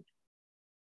food.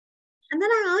 And then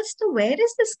I asked her, where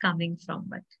is this coming from?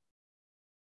 But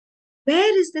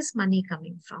where is this money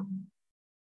coming from?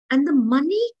 And the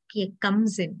money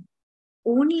comes in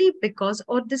only because,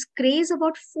 or this craze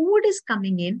about food is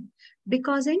coming in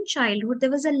because in childhood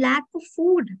there was a lack of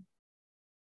food,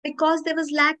 because there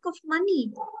was lack of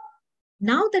money.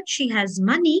 Now that she has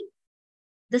money,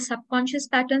 the subconscious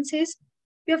pattern says,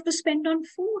 you have to spend on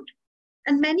food.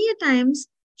 And many a times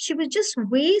she will just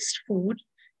waste food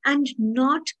and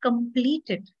not complete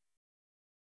it.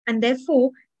 And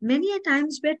therefore, many a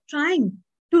times we're trying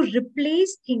to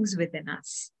replace things within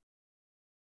us.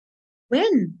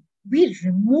 When we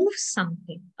remove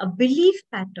something, a belief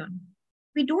pattern,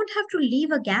 we don't have to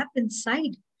leave a gap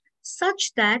inside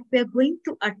such that we're going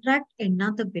to attract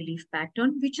another belief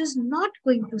pattern which is not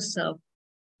going to serve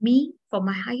me for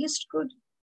my highest good,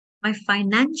 my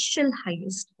financial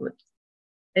highest good.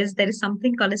 There is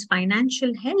something called as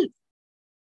financial health,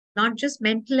 not just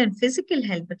mental and physical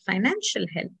health, but financial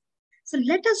health. So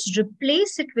let us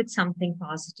replace it with something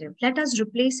positive. Let us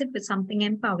replace it with something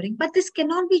empowering. But this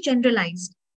cannot be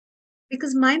generalized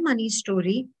because my money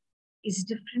story is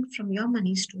different from your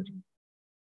money story.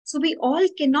 So we all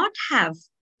cannot have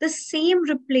the same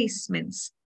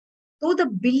replacements, though the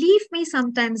belief may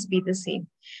sometimes be the same,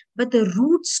 but the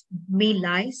roots may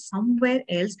lie somewhere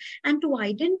else. And to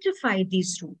identify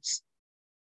these roots,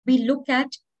 we look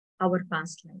at our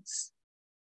past lives.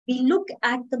 We look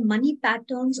at the money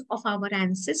patterns of our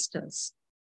ancestors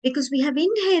because we have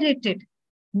inherited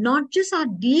not just our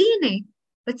DNA,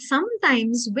 but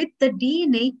sometimes with the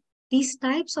DNA, these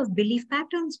types of belief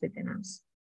patterns within us.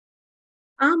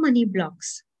 Our money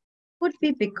blocks could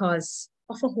be because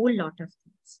of a whole lot of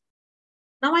things.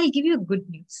 Now I'll give you good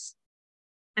news.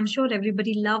 I'm sure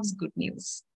everybody loves good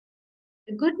news.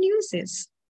 The good news is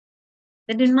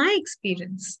that in my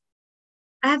experience,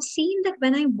 I have seen that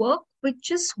when I work with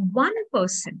just one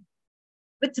person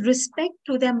with respect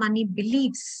to their money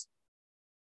beliefs,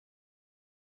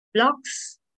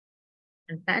 blocks,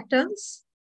 and patterns,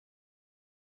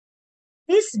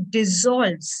 this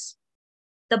dissolves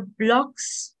the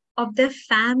blocks of their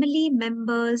family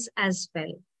members as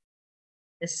well.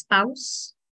 The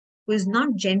spouse who is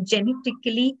not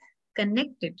genetically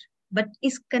connected, but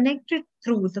is connected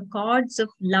through the cords of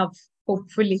love,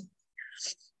 hopefully.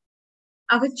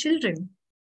 Our children,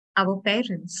 our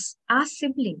parents, our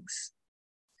siblings.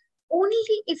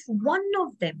 Only if one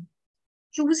of them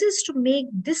chooses to make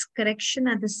this correction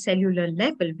at the cellular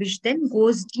level, which then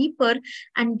goes deeper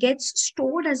and gets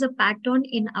stored as a pattern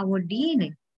in our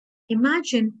DNA.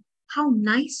 Imagine how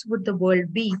nice would the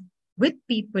world be with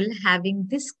people having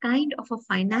this kind of a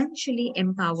financially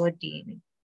empowered DNA.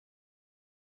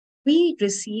 We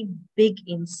receive big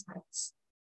insights,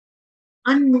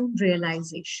 unknown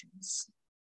realizations,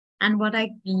 and what I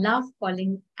love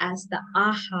calling as the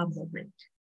aha moment.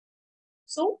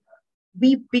 So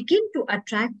we begin to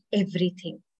attract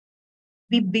everything.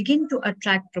 We begin to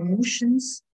attract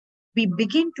promotions. We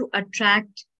begin to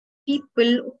attract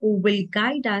people who will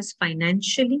guide us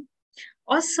financially,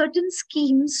 or certain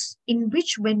schemes in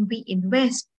which when we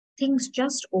invest, things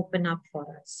just open up for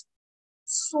us.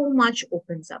 So much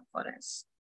opens up for us.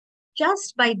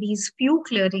 Just by these few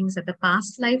clearings at the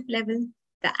past life level,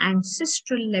 the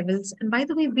ancestral levels, and by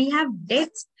the way, we have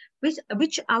debts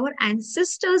which our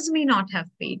ancestors may not have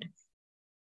paid,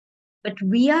 but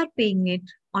we are paying it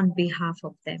on behalf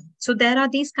of them. So there are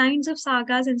these kinds of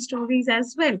sagas and stories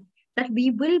as well that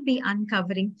we will be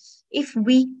uncovering if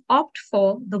we opt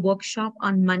for the workshop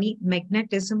on money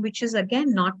magnetism, which is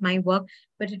again not my work,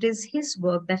 but it is his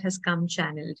work that has come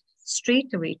channeled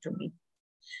straight away to me.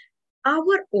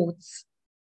 Our oaths,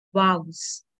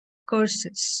 vows,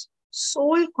 curses,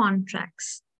 soul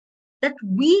contracts that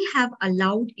we have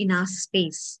allowed in our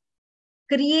space,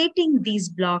 creating these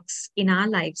blocks in our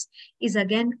lives, is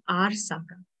again our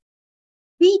saga.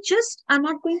 We just are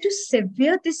not going to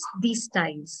sever these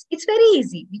ties. It's very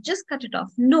easy. We just cut it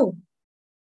off. No.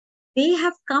 They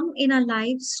have come in our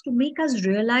lives to make us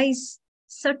realize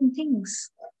certain things,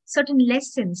 certain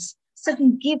lessons,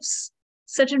 certain gifts,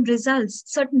 certain results,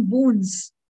 certain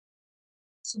wounds.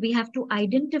 So we have to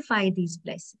identify these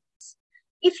blessings.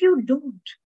 If you don't,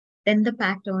 then the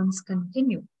patterns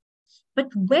continue.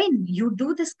 But when you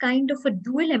do this kind of a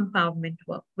dual empowerment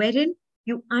work, wherein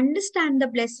you understand the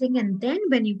blessing and then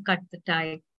when you cut the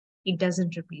tie, it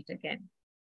doesn't repeat again.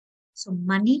 So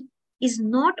money is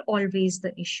not always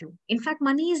the issue. In fact,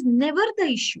 money is never the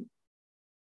issue.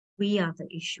 We are the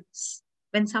issues.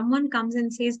 When someone comes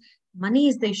and says, money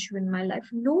is the issue in my life.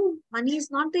 No, money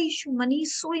is not the issue. Money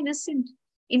is so innocent.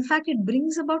 In fact, it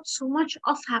brings about so much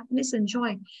of happiness and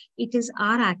joy. It is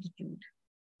our attitude.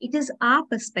 It is our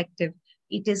perspective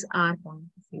It is our point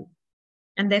of view.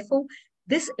 And therefore,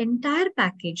 this entire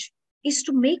package is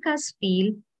to make us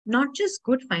feel not just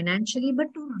good financially,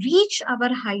 but to reach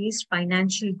our highest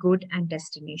financial good and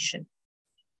destination.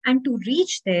 And to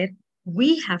reach there,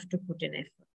 we have to put in effort.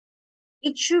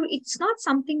 It's not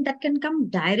something that can come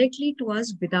directly to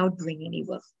us without doing any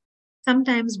work.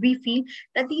 Sometimes we feel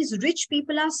that these rich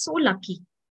people are so lucky.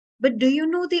 But do you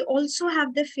know they also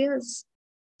have their fears?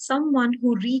 Someone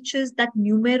who reaches that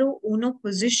numero uno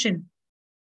position,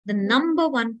 the number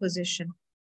one position,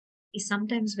 is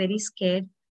sometimes very scared.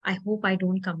 I hope I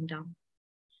don't come down.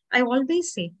 I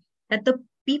always say that the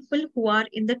people who are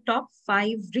in the top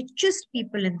 5 richest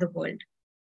people in the world,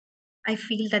 I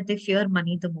feel that they fear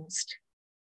money the most,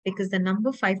 because the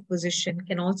number 5 position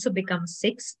can also become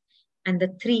 6 and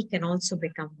the 3 can also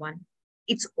become 1.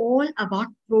 It's all about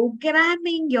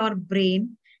programming your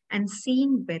brain and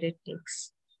seeing where it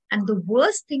takes. And the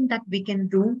worst thing that we can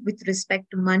do with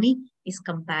respect to money is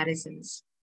comparisons.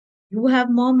 You have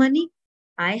more money,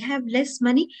 I have less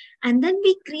money. And then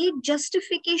we create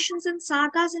justifications and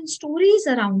sagas and stories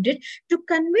around it to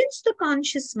convince the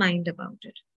conscious mind about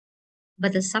it.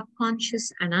 But the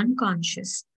subconscious and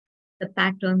unconscious, the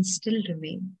patterns still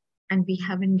remain, and we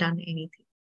haven't done anything.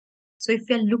 So if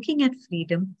you're looking at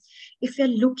freedom, if you're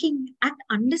looking at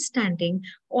understanding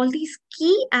all these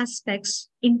key aspects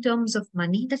in terms of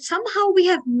money that somehow we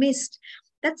have missed,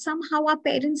 that somehow our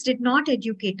parents did not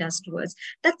educate us towards,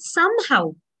 that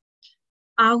somehow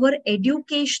our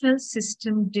educational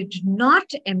system did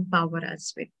not empower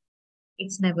us with,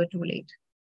 it's never too late.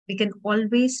 We can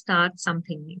always start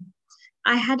something new.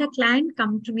 I had a client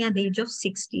come to me at the age of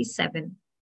 67.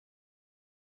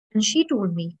 And she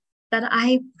told me that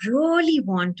I really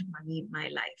want money in my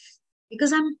life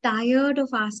because I'm tired of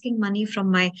asking money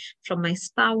from my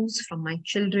spouse, from my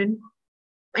children.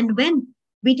 And when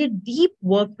we did deep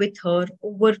work with her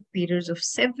over periods of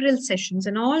several sessions,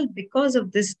 and all because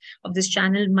of this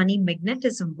channel money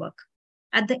magnetism work,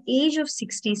 at the age of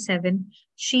 67,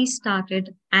 she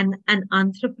started an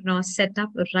entrepreneur setup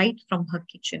right from her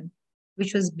kitchen,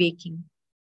 which was baking.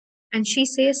 And she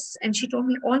says, and she told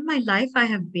me, all my life I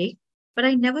have baked, but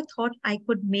I never thought I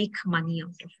could make money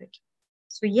out of it.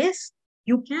 So yes,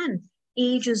 you can.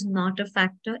 Age is not a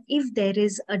factor if there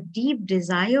is a deep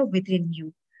desire within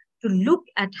you to look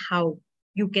at how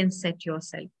you can set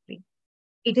yourself free.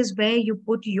 It is where you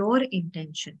put your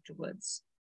intention towards.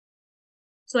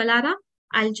 So Alara,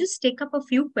 I'll just take up a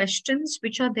few questions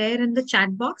which are there in the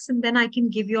chat box, and then I can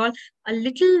give you all a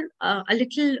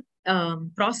little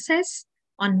process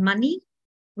on money,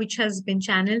 which has been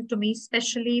channeled to me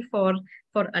especially for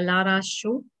Alara's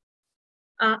show.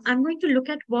 I'm going to look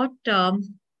at what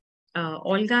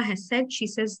Olga has said. She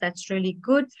says that's really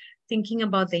good. Thinking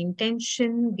about the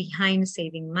intention behind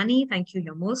saving money. Thank you.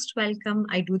 You're most welcome.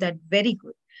 I do that very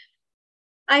good.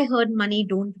 I heard money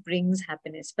don't brings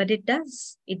happiness, but it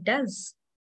does. It does.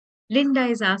 Linda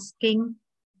is asking,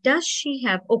 does she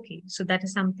have, okay, so that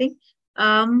is something.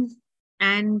 Yeah,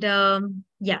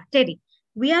 Terry,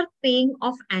 we are paying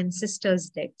off ancestors'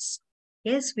 debts.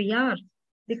 Yes, we are.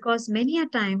 Because many a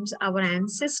times our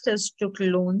ancestors took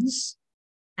loans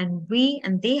and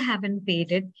they haven't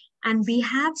paid it, and we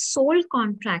have soul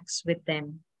contracts with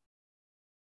them.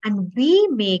 And we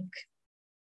make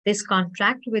this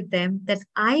contract with them that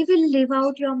I will live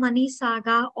out your money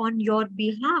saga on your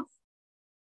behalf.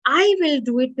 I will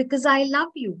do it because I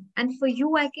love you. And for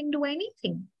you, I can do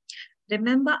anything.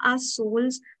 Remember, our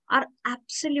souls are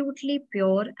absolutely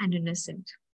pure and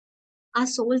innocent. Our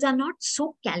souls are not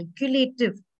so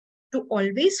calculative to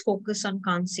always focus on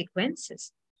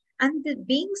consequences. And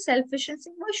being selfish and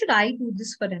saying, why should I do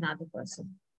this for another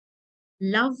person?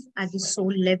 Love at the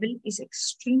soul level is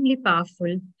extremely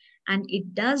powerful, and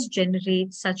it does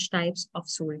generate such types of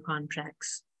soul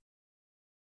contracts.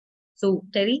 So,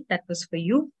 Terry, that was for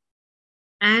you.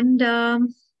 And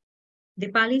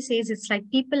Dipali says it's like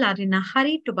people are in a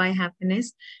hurry to buy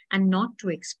happiness and not to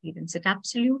experience it.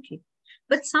 Absolutely.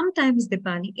 But sometimes,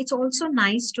 Dipali, it's also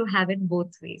nice to have it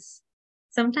both ways.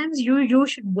 Sometimes you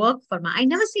should work for money. I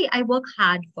never say I work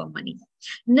hard for money.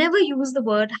 Never use the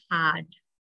word hard.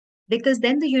 Because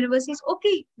then the universe says,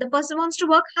 okay, the person wants to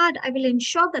work hard. I will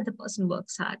ensure that the person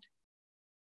works hard.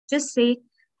 Just say,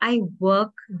 I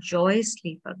work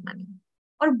joyously for money.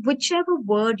 Or whichever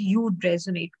word you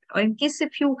resonate with. Or in case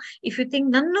if you think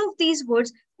none of these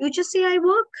words, you just say, I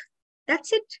work.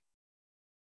 That's it.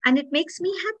 And it makes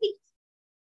me happy.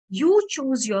 You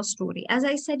choose your story. As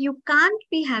I said, you can't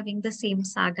be having the same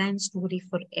saga and story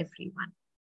for everyone.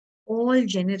 All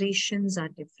generations are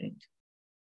different.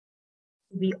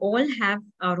 We all have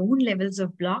our own levels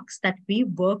of blocks that we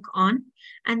work on,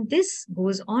 and this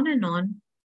goes on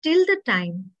till the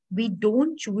time we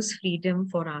don't choose freedom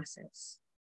for ourselves.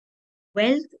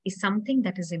 Wealth is something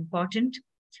that is important,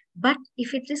 but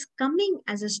if it is coming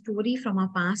as a story from our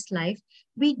past life,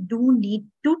 we do need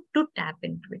to tap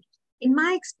into it. In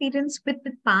my experience with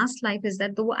past life is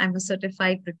that though I'm a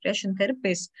certified regression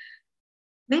therapist,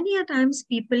 many a times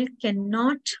people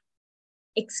cannot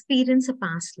experience a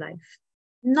past life.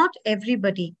 Not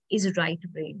everybody is right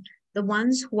brained. The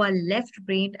ones who are left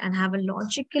brained and have a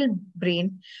logical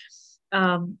brain,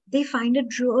 they find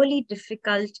it really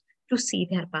difficult to see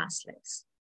their past lives.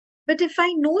 But if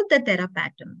I know that there are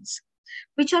patterns,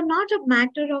 which are not a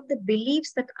matter of the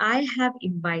beliefs that I have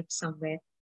imbibed somewhere,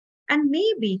 and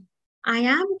maybe I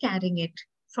am carrying it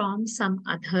from some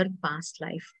other past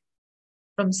life,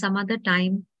 from some other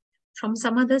time, from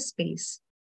some other space.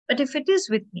 But if it is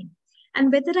with me, and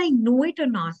whether I know it or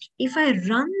not, if I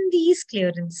run these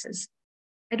clearances,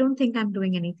 I don't think I'm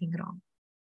doing anything wrong.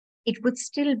 It would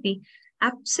still be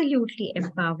absolutely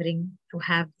empowering to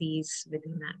have these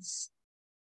within us.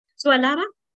 So, Alara,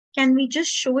 can we just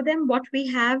show them what we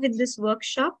have in this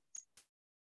workshop?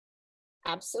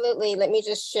 Absolutely. Let me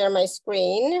just share my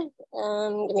screen.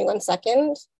 Give me 1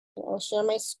 second. I'll share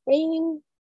my screen.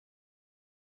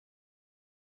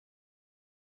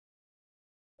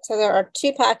 So there are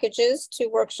 2 packages, 2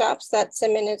 workshops that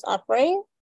Simmin is offering.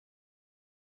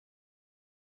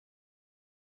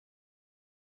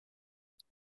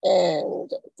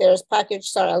 And there's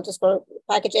I'll just go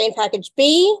package A and package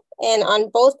B. And on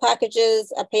both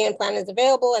packages, a payment plan is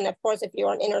available. And of course, if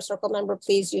you're an Inner Circle member,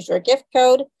 please use your gift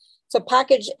code. So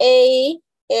package A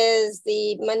is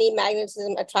the Money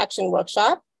Magnetism Attraction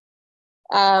Workshop.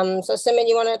 So Simmin,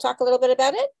 you want to talk a little bit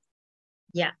about it?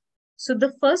 Yeah. So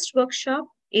the first workshop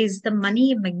is the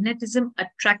Money Magnetism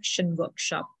Attraction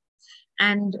Workshop.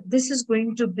 And this is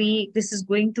going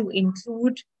to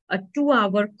include a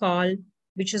 2-hour call,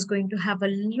 which is going to have a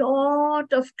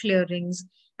lot of clearings.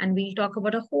 And we'll talk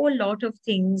about a whole lot of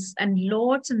things and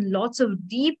lots of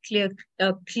deep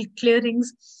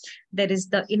clearings. There is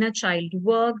the inner child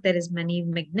work. There is money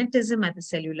magnetism at the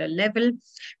cellular level.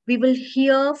 We will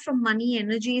hear from money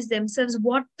energies themselves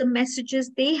what the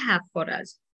messages they have for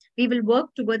us. We will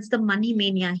work towards the money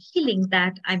mania healing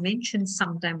that I mentioned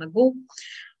some time ago.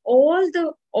 All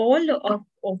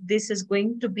of this is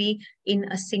going to be in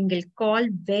a single call,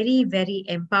 very, very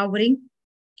empowering.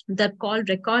 The call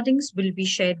recordings will be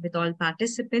shared with all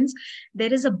participants.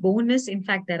 There is a bonus. In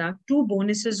fact, there are 2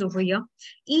 bonuses over here.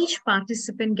 Each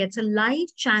participant gets a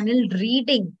live channel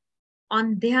reading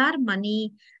on their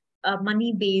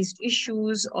money-based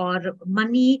issues or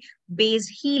money-based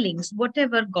healings,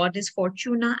 whatever Goddess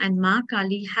Fortuna and Ma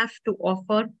Kali have to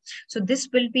offer. So this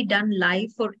will be done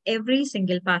live for every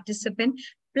single participant.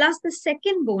 Plus the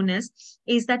second bonus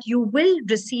is that you will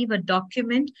receive a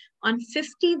document on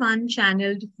 51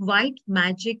 channeled white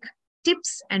magic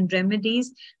tips and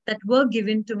remedies that were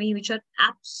given to me, which are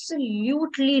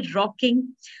absolutely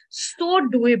rocking, so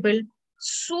doable,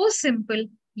 so simple,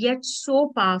 yet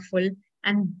so powerful.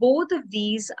 And both of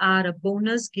these are a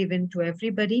bonus given to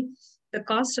everybody. The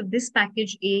cost of this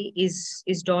package A is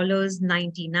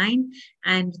 $99.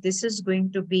 And this is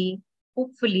going to be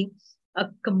hopefully a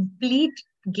complete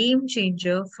game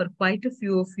changer for quite a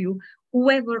few of you,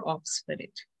 whoever opts for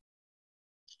it.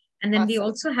 And then we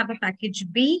also have a package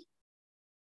B.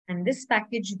 And this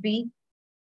package B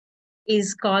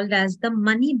is called as the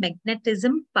Money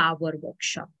Magnetism Power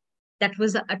Workshop. That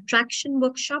was the attraction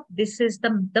workshop. This is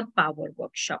the power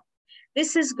workshop.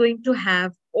 This is going to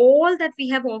have all that we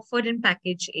have offered in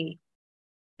package A.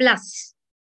 Plus,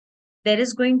 there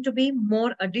is going to be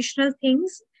more additional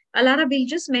things. Alara, we'll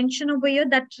just mention over here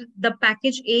that the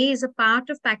package A is a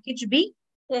part of package B.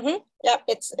 Mm-hmm. Yeah,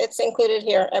 it's included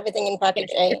here, everything in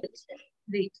package A.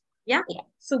 Great. Yeah.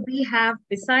 So we have,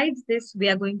 besides this, we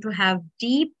are going to have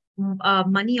deep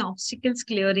money obstacles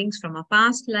clearings from our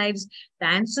past lives, the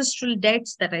ancestral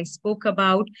debts that I spoke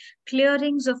about,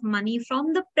 clearings of money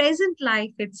from the present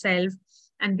life itself.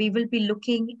 And we will be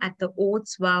looking at the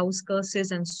oaths, vows, curses,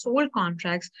 and soul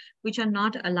contracts, which are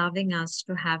not allowing us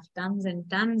to have tons and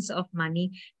tons of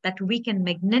money that we can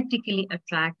magnetically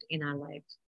attract in our life.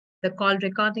 The call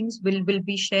recordings will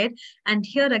be shared. And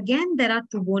here again, there are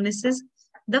 2 bonuses.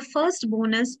 The first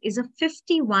bonus is a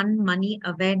 51 money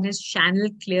awareness channel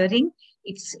clearing.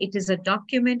 It is a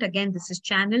document. Again, this is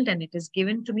channeled and it is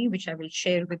given to me, which I will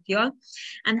share with you all.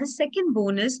 And the second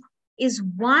bonus is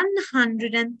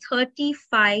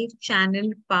 135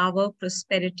 channel power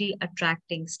prosperity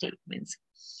attracting statements.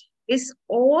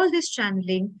 All this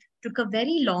channeling took a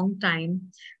very long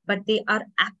time, but they are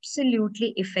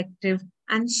absolutely effective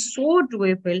and so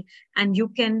doable. And you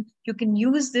can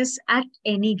use this at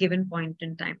any given point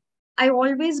in time. I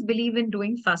always believe in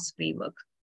doing fuss-free work.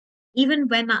 Even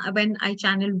when I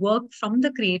channel work from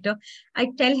the creator,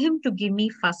 I tell him to give me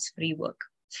fuss-free work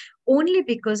only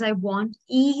because I want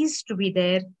ease to be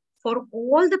there for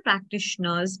all the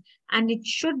practitioners, and it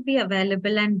should be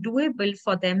available and doable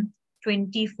for them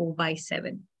 24 by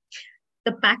 7.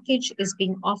 The package is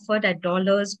being offered at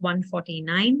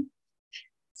 $149.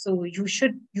 So you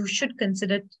should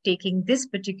consider taking this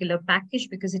particular package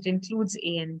because it includes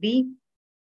A and B.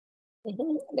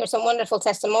 There's some wonderful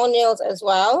testimonials as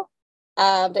well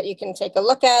that you can take a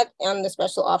look at on the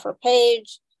special offer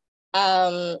page.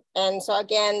 And so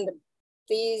again,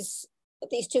 these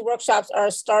two workshops are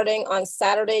starting on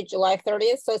Saturday, July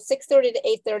 30th. So 6:30 to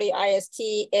 8:30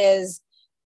 IST is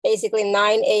basically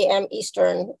 9 a.m.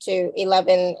 Eastern to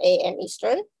 11 a.m.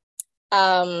 Eastern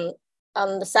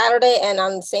on the Saturday, and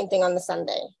on the same thing on the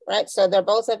Sunday, right? So they're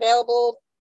both available.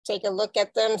 Take a look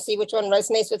at them, see which one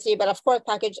resonates with you. But of course,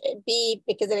 package B,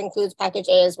 because it includes package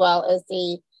A as well, is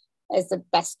the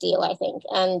best deal, I think.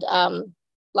 And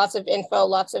lots of info,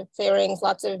 lots of clearings,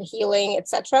 lots of healing,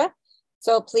 etc.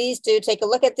 So please do take a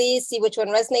look at these, see which one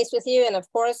resonates with you. And of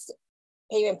course,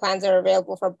 payment plans are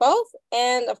available for both.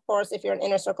 And of course, if you're an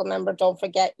Inner Circle member, don't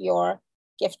forget your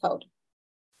gift code.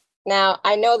 Now,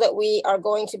 I know that we are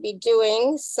going to be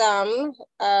doing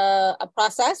a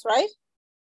process, right?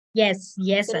 Yes,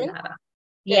 Simmin? Alara.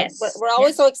 Yeah, Yes. we're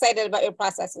always so excited about your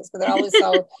processes because they're always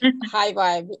so high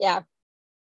vibe. Yeah.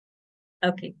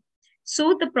 Okay.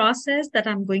 So the process that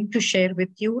I'm going to share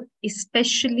with you is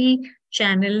specially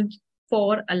channeled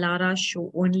for Alara's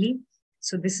show only.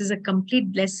 So this is a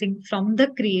complete blessing from the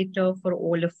creator for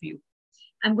all of you.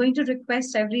 I'm going to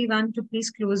request everyone to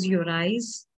please close your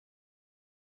eyes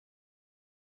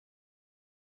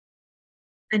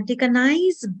and take a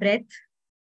nice breath.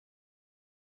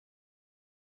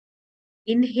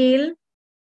 Inhale.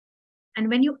 And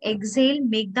when you exhale,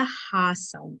 make the ha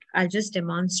sound. I'll just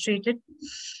demonstrate it.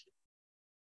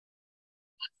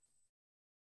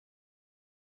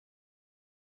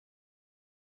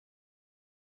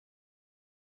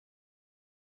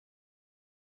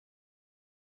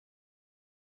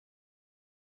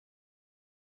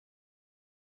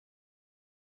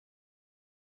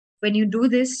 When you do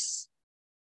this,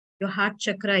 your heart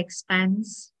chakra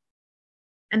expands.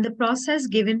 And the process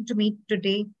given to me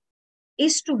today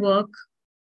is to work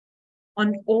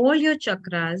on all your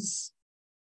chakras,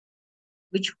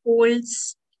 which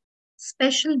holds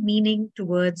special meaning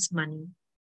towards money.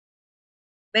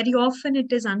 Very often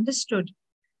it is understood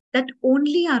that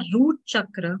only our root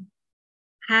chakra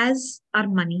has our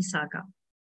money saga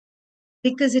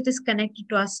because it is connected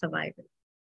to our survival.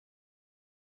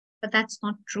 But that's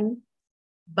not true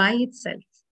by itself.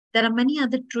 There are many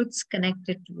other truths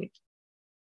connected to it.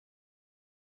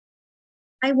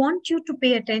 I want you to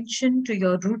pay attention to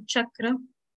your root chakra.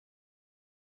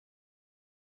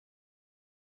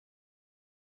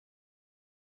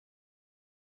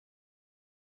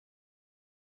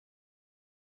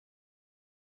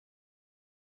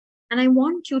 And I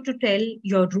want you to tell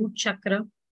your root chakra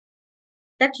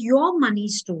that your money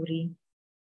story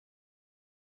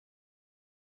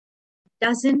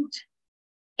doesn't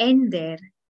end there.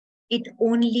 It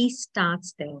only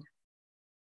starts there.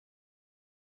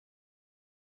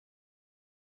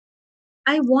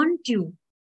 I want you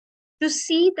to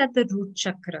see that the root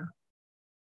chakra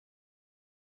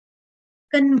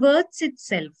converts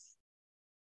itself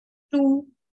to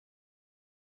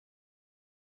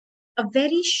a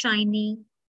very shiny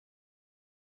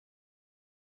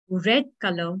red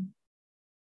color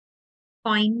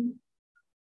coin.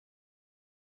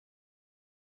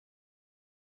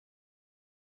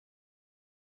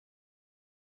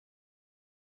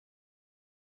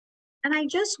 And I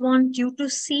just want you to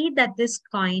see that this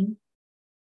coin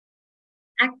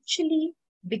actually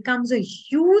becomes a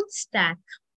huge stack.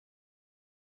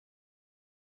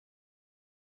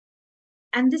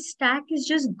 And this stack is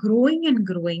just growing and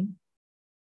growing.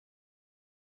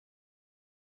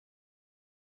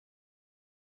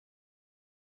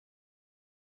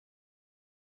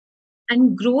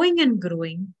 And growing and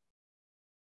growing.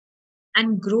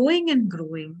 And growing and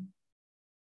growing.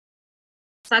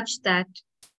 Such that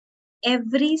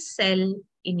every cell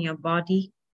in your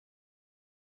body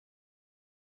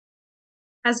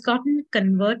has gotten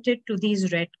converted to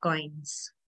these red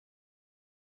coins.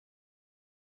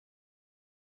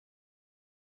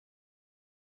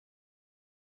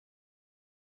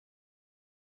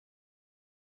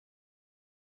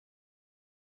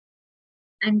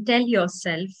 And tell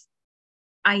yourself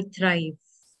I thrive.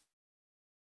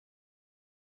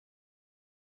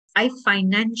 I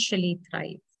financially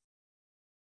thrive.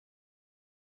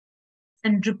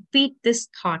 And repeat this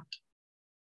thought.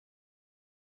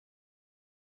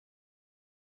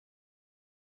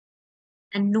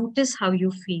 And notice how you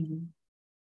feel,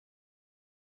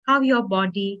 how your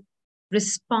body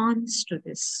responds to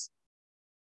this.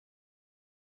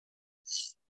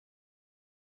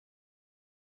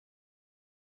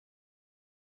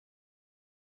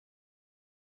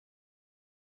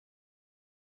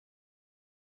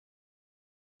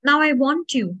 Now I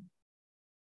want you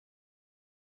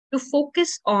to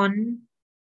focus on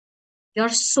your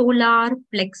solar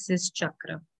plexus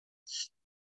chakra.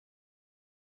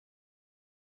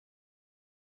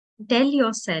 Tell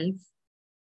yourself,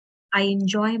 I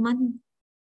enjoy money.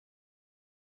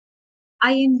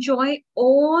 I enjoy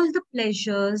all the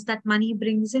pleasures that money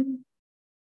brings in.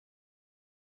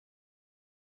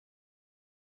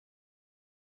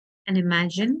 And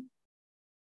imagine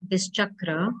this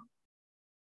chakra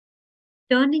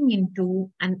turning into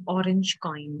an orange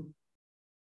coin.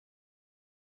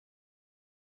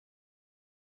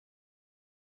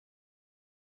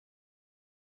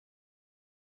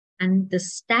 And the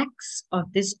stacks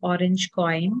of this orange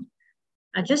coin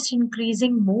are just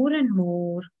increasing more and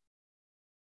more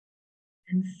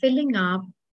and filling up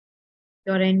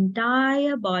your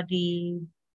entire body.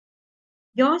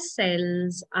 Your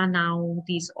cells are now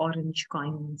these orange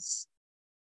coins.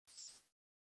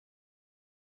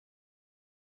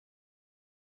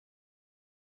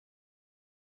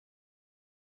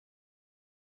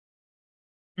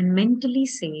 And mentally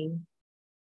say,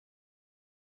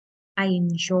 I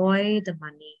enjoy the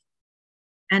money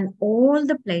and all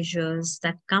the pleasures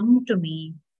that come to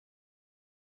me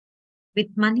with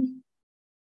money.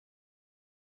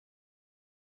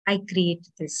 I create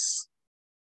this.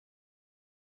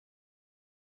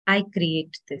 I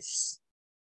create this.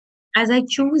 As I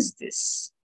choose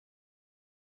this,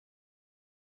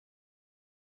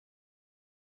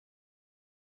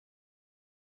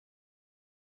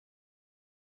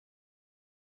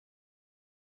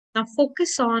 now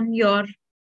focus on your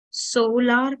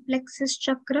solar plexus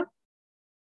chakra.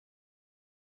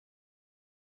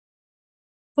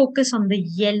 Focus on the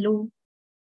yellow.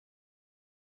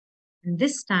 And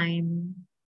this time,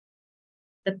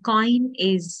 the coin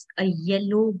is a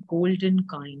yellow golden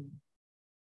coin.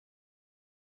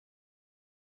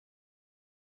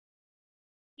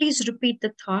 Please repeat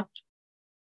the thought.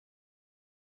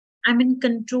 I'm in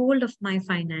control of my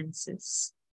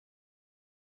finances.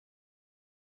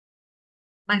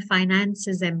 My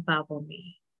finances empower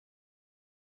me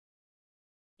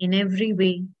in every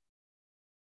way,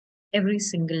 every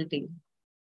single day.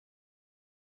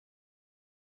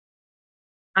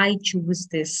 I choose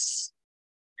this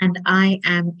and I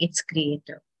am its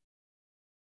creator.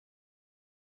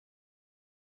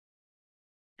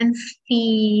 And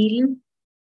feel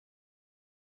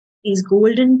these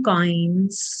golden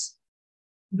coins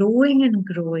growing and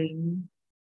growing,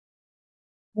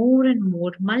 more and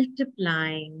more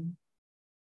multiplying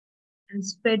and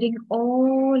spreading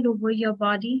all over your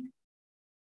body.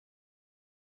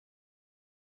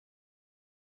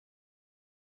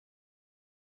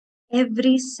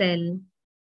 Every cell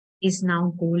is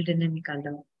now golden in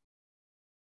color.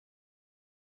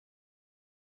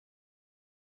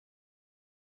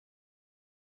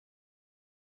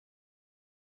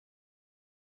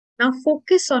 Now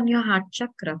focus on your heart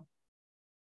chakra.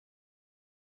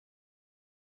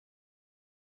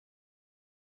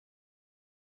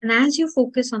 And as you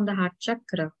focus on the heart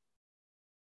chakra,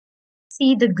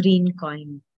 see the green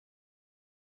coin.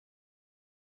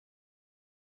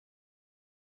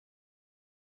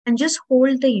 And just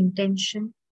hold the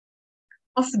intention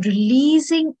of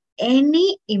releasing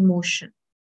any emotion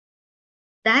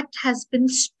that has been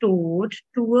stored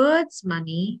towards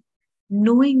money,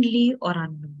 knowingly or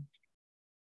unknowingly.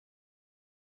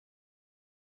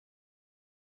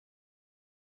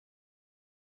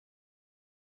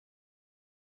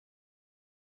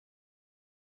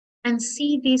 And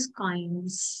see these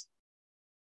coins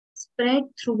spread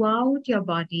throughout your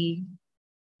body,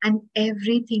 and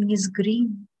everything is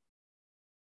green.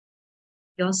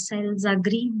 Your cells are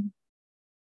green.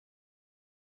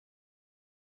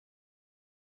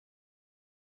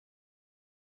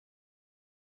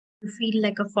 You feel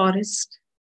like a forest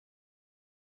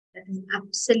that is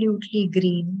absolutely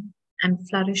green and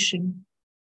flourishing.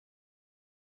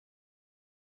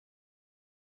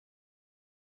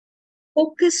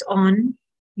 Focus on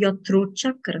your throat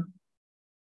chakra.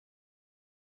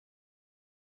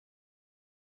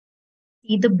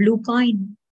 See the blue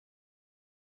coin.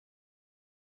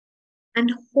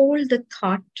 and hold the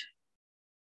thought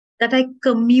that I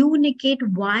communicate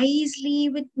wisely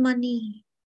with money.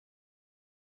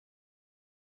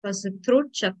 Because the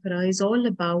throat chakra is all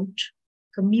about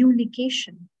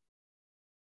communication.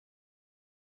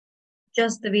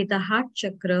 Just the way the heart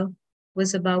chakra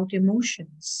was about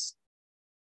emotions.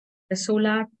 The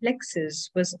solar plexus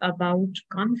was about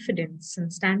confidence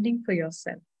and standing for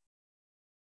yourself.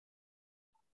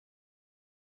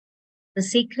 The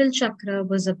sacral chakra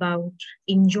was about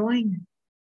enjoying.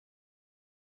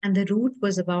 And the root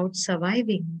was about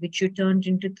surviving, which you turned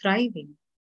into thriving.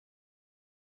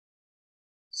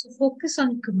 So focus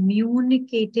on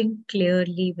communicating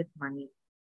clearly with money.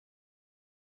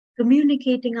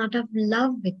 Communicating out of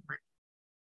love with money.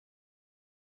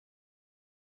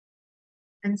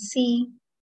 And see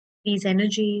these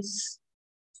energies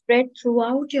spread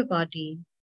throughout your body.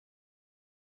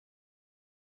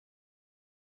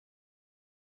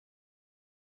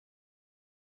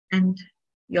 And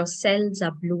your cells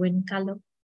are blue in color.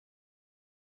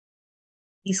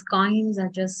 These coins are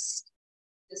just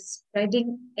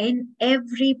spreading in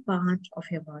every part of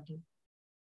your body.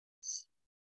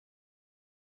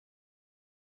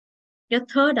 Your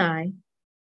third eye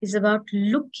is about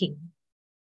looking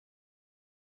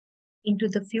into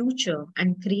the future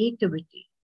and creativity.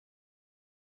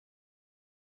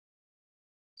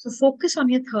 So focus on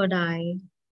your third eye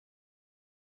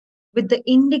with the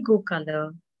indigo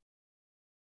color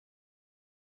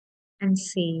and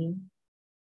say,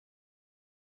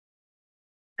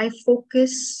 I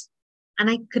focus and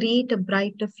I create a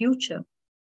brighter future.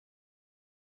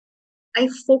 I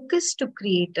focus to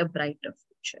create a brighter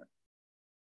future.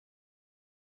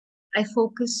 I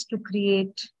focus to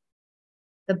create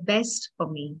the best for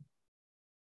me.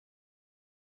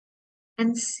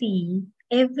 And see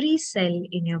every cell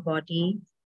in your body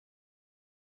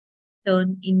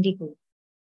turn indigo.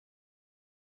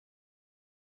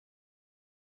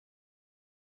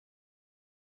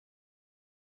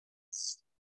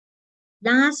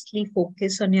 Lastly,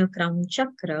 focus on your crown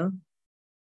chakra,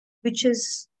 which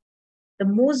is the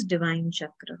most divine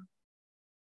chakra,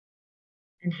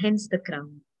 and hence the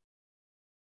crown.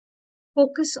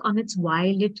 Focus on its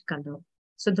violet color.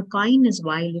 So the coin is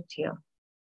violet here.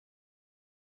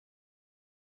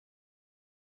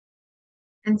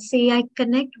 And say, I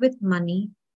connect with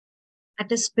money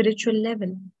at a spiritual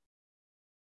level.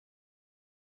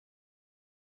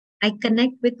 I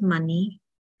connect with money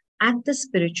at the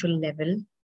spiritual level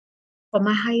for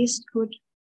my highest good.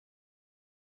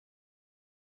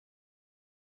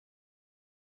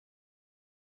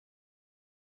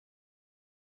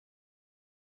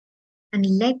 And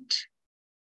let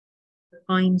the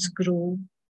coins grow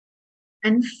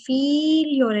and feel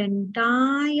your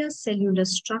entire cellular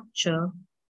structure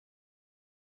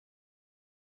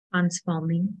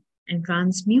transforming and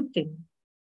transmuting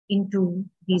into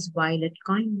these violet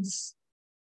coins.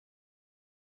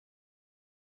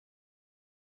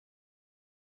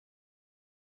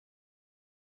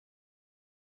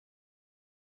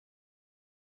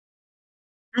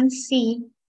 And see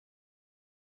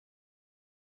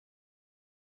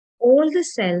all the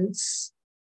cells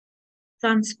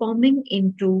transforming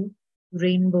into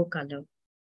rainbow color.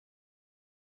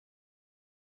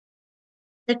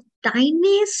 The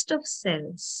tiniest of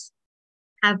cells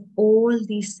have all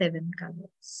these 7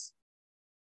 colors.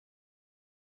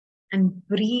 And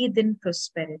breathe in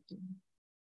prosperity.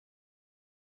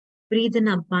 Breathe in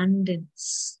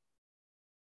abundance.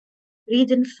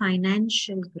 Breathe in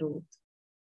financial growth.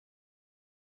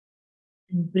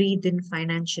 And breathe in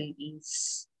financial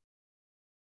ease.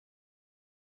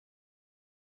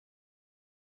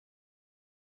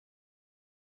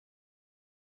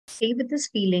 Stay with this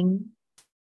feeling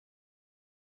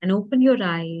and open your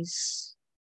eyes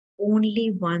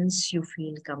only once you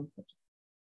feel comfortable.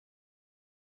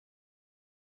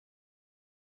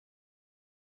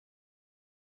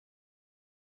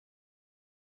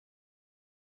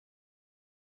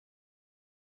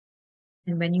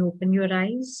 And when you open your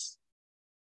eyes,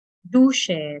 do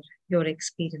share your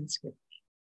experience with me.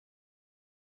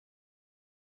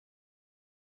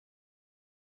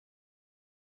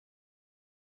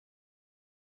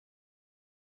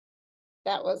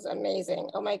 That was amazing.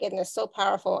 Oh my goodness, so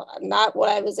powerful. Not what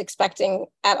I was expecting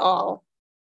at all.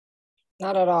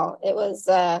 Not at all. It was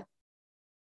a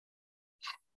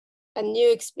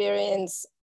new experience,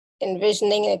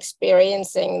 envisioning and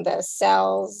experiencing the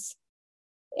cells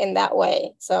in that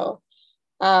way. So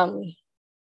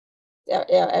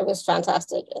yeah, it was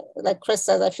fantastic. Like Chris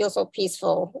says, I feel so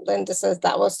peaceful. Linda says,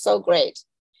 that was so great.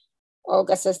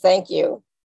 Olga says, thank you.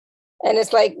 And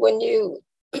it's like when you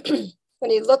when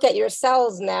you look at your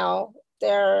cells now,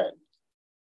 they're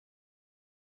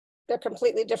they're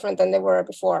completely different than they were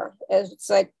before. It's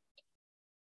like,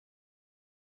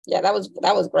 yeah, that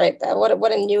was great.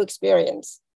 What a new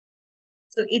experience.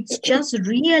 So it's just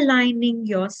realigning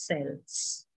your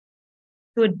cells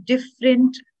to a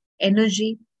different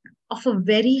energy of a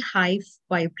very high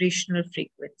vibrational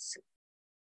frequency.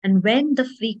 And when the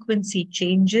frequency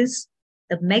changes,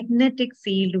 the magnetic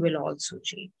field will also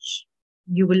change.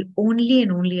 You will only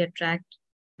and only attract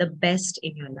the best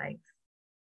in your life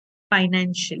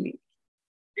financially.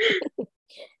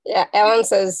 Yeah, Ellen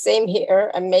says, same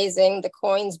here. Amazing. The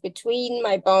coins between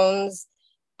my bones,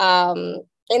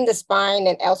 in the spine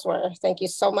and elsewhere. Thank you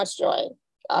so much, Joy.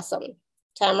 Awesome.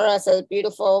 Tamara says,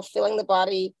 beautiful, filling the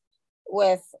body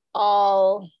with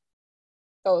all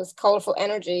those colorful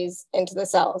energies into the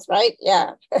cells, right?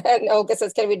 Yeah. And Olga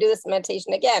says, can we do this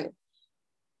meditation again?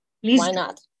 Please. Why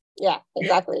not? Yeah,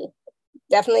 exactly.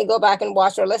 Definitely go back and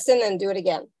watch or listen and do it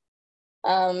again.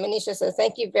 Manisha says,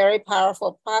 thank you, very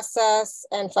powerful process,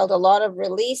 and felt a lot of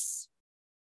release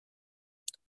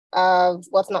of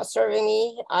what's not serving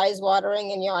me, eyes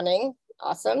watering and yawning.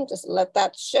 Awesome, just let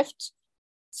that shift.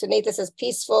 Sunita says,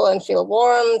 peaceful and feel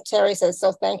warm. Terry says,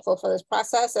 so thankful for this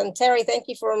process. And Terry, thank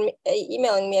you for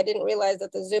emailing me. I didn't realize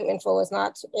that the Zoom info was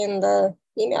not in the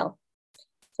email.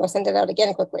 So I sent it out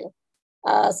again quickly.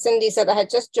 Cindy said, I had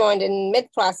just joined in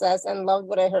mid-process and loved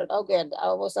what I heard. Oh, good. I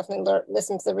will most definitely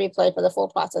listen to the replay for the full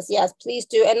process. Yes, please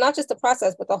do. And not just the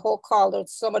process, but the whole call.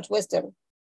 There's so much wisdom.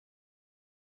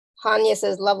 Hanya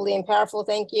says, lovely and powerful.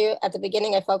 Thank you. At the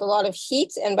beginning, I felt a lot of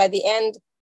heat, and by the end,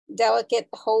 delicate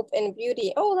hope and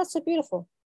beauty. Oh, that's so beautiful.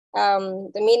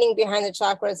 The meaning behind the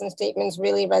chakras and statements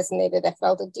really resonated. I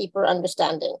felt a deeper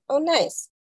understanding. Oh, nice.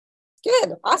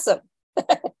 Good. Awesome.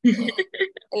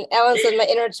 And Ellen said, my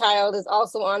inner child is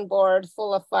also on board,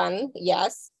 full of fun.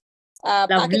 Yes.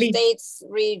 Package dates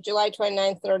read July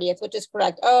 29th, 30th, which is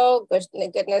correct. Oh,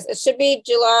 goodness. It should be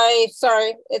July.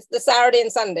 Sorry. It's the Saturday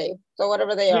and Sunday. So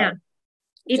whatever they are.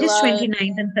 It is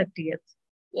 29th and 30th.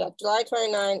 Yeah, July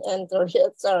 29th and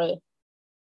 30th. Sorry.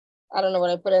 I don't know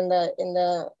what I put in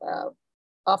the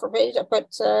offer page. I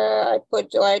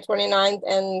put July 29th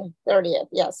and 30th.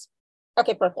 Yes.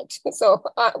 Okay, perfect. So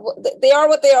they are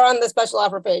what they are on the special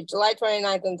offer page, July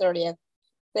 29th and 30th.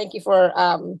 Thank you for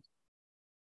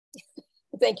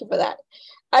thank you for that.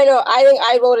 I know, I think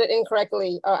I wrote it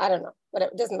incorrectly. I don't know, but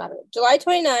it doesn't matter. July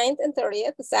 29th and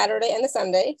 30th, the Saturday and the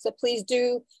Sunday. So please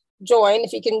do join.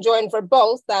 If you can join for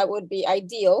both, that would be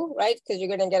ideal, right? Because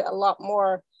you're going to get a lot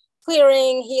more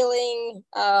clearing, healing,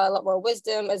 a lot more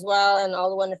wisdom as well, and all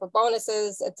the wonderful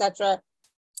bonuses, etc.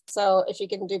 So if you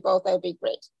can do both, that would be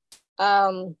great.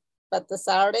 But the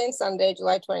Saturday and Sunday,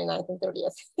 July 29th and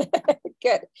 30th.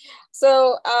 Good.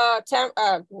 So not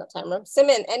Tamara,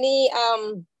 Simmin, any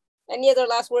other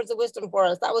last words of wisdom for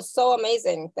us? That was so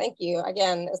amazing. Thank you.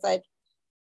 Again, it's like,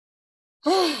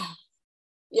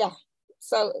 yeah,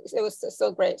 so it was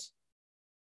so great.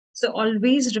 So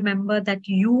always remember that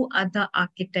you are the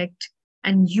architect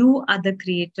and you are the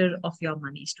creator of your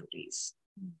money stories.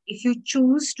 If you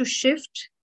choose to shift,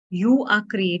 you are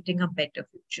creating a better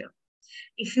future.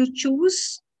 If you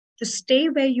choose to stay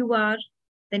where you are,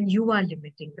 then you are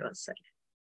limiting yourself.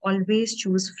 Always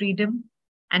choose freedom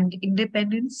and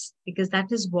independence, because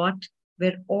that is what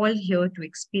we're all here to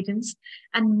experience.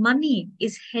 And money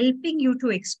is helping you to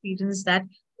experience that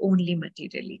only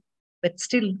materially. But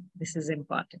still, this is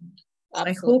important. So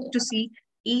I hope to see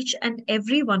each and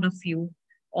every one of you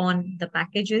on the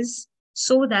packages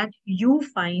so that you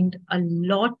find a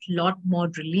lot more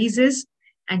releases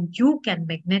and you can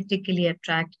magnetically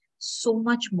attract so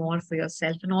much more for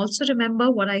yourself. And also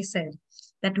remember what I said,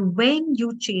 that when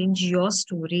you change your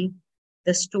story,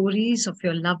 the stories of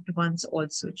your loved ones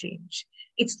also change.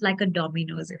 It's like a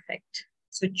dominoes effect.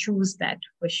 So choose that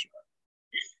for sure.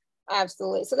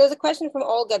 Absolutely. So there's a question from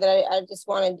Olga that I just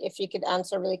wanted, if you could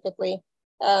answer really quickly.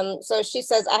 So she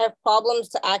says, I have problems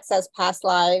to access past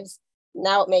lives.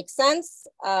 Now it makes sense.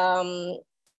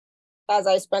 As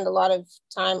I spend a lot of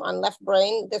time on left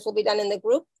brain, this will be done in the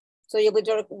group. So you'll be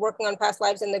working on past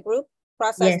lives in the group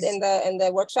process. Yes. in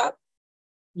the workshop.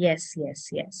 Yes.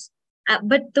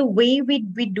 But the way we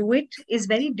do it is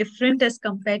very different as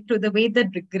compared to the way the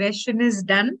regression is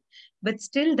done. But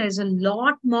still, there's a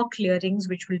lot more clearings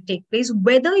which will take place,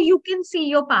 whether you can see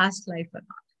your past life or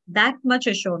not. That much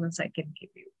assurance I can give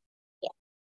you.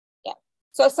 Yeah.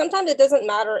 So sometimes it doesn't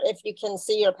matter if you can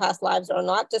see your past lives or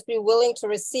not. Just be willing to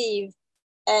receive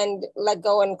and let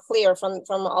go and clear from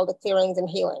all the clearings and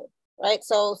healing, right?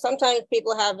 So sometimes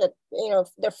people have it,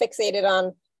 they're fixated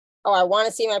on, oh, I want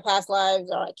to see my past lives,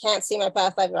 or I can't see my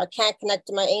past lives, or I can't connect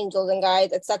to my angels and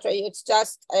guides, etc. It's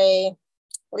just a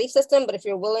belief system. But if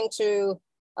you're willing to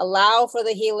allow for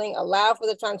the healing, allow for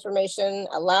the transformation,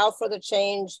 allow for the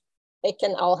change. It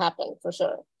can all happen for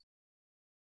sure.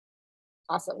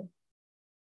 Awesome.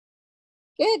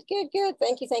 Good, good, good.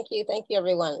 Thank you, thank you, thank you,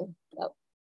 everyone.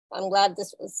 I'm glad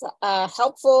this was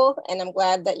helpful, and I'm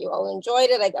glad that you all enjoyed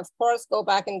it. Like, of course, go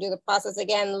back and do the process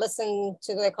again, listen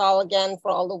to the call again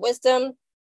for all the wisdom,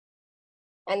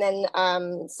 and then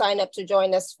sign up to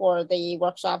join us for the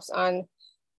workshops on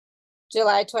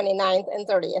July 29th and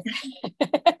 30th.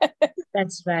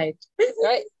 That's right.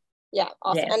 Right? Yeah,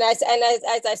 awesome. Yes. And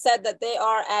as I said, that they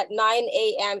are at 9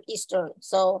 a.m. Eastern.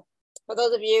 So for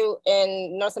those of you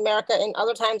in North America, in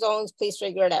other time zones, please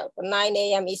figure it out. 9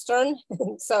 a.m. Eastern.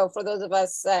 So for those of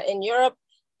us in Europe,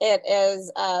 it is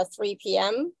 3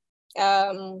 p.m.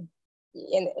 In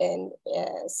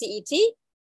CET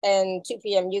and 2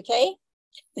 p.m. UK.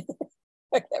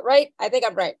 Okay, right? I think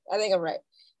I'm right.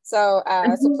 So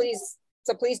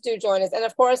so please do join us. And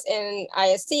of course, in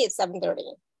IST, it's 6:30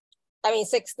 to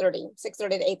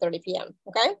 8:30 p.m.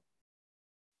 Okay.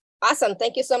 Awesome.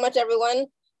 Thank you so much, everyone.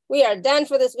 We are done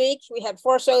for this week. We had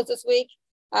 4 shows this week.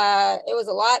 It was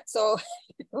a lot, so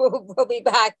we'll be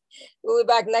back. We'll be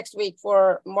back next week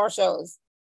for more shows.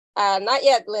 Not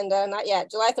yet, Linda, not yet.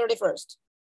 July 31st.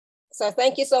 So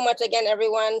thank you so much again,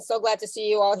 everyone. So glad to see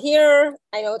you all here.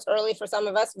 I know it's early for some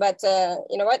of us, but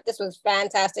you know what? This was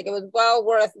fantastic. It was well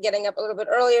worth getting up a little bit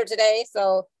earlier today.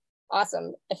 So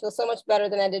awesome. I feel so much better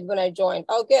than I did when I joined.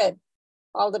 Oh, good.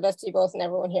 All the best to you both and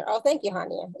everyone here. Oh, thank you,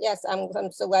 Hania. Yes, I'm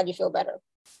so glad you feel better.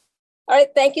 All right.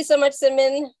 Thank you so much,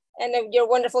 Simmin, and your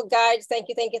wonderful guides. Thank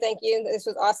you, thank you, thank you. This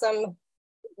was awesome.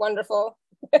 Wonderful.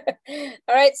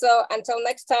 All right, so until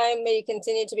next time, may you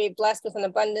continue to be blessed with an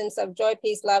abundance of joy,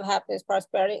 peace, love, happiness,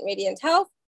 prosperity, and radiant health.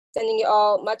 Sending you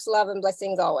all much love and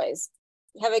blessings always.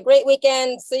 Have a great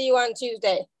weekend. See you on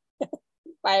Tuesday.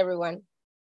 Bye, everyone.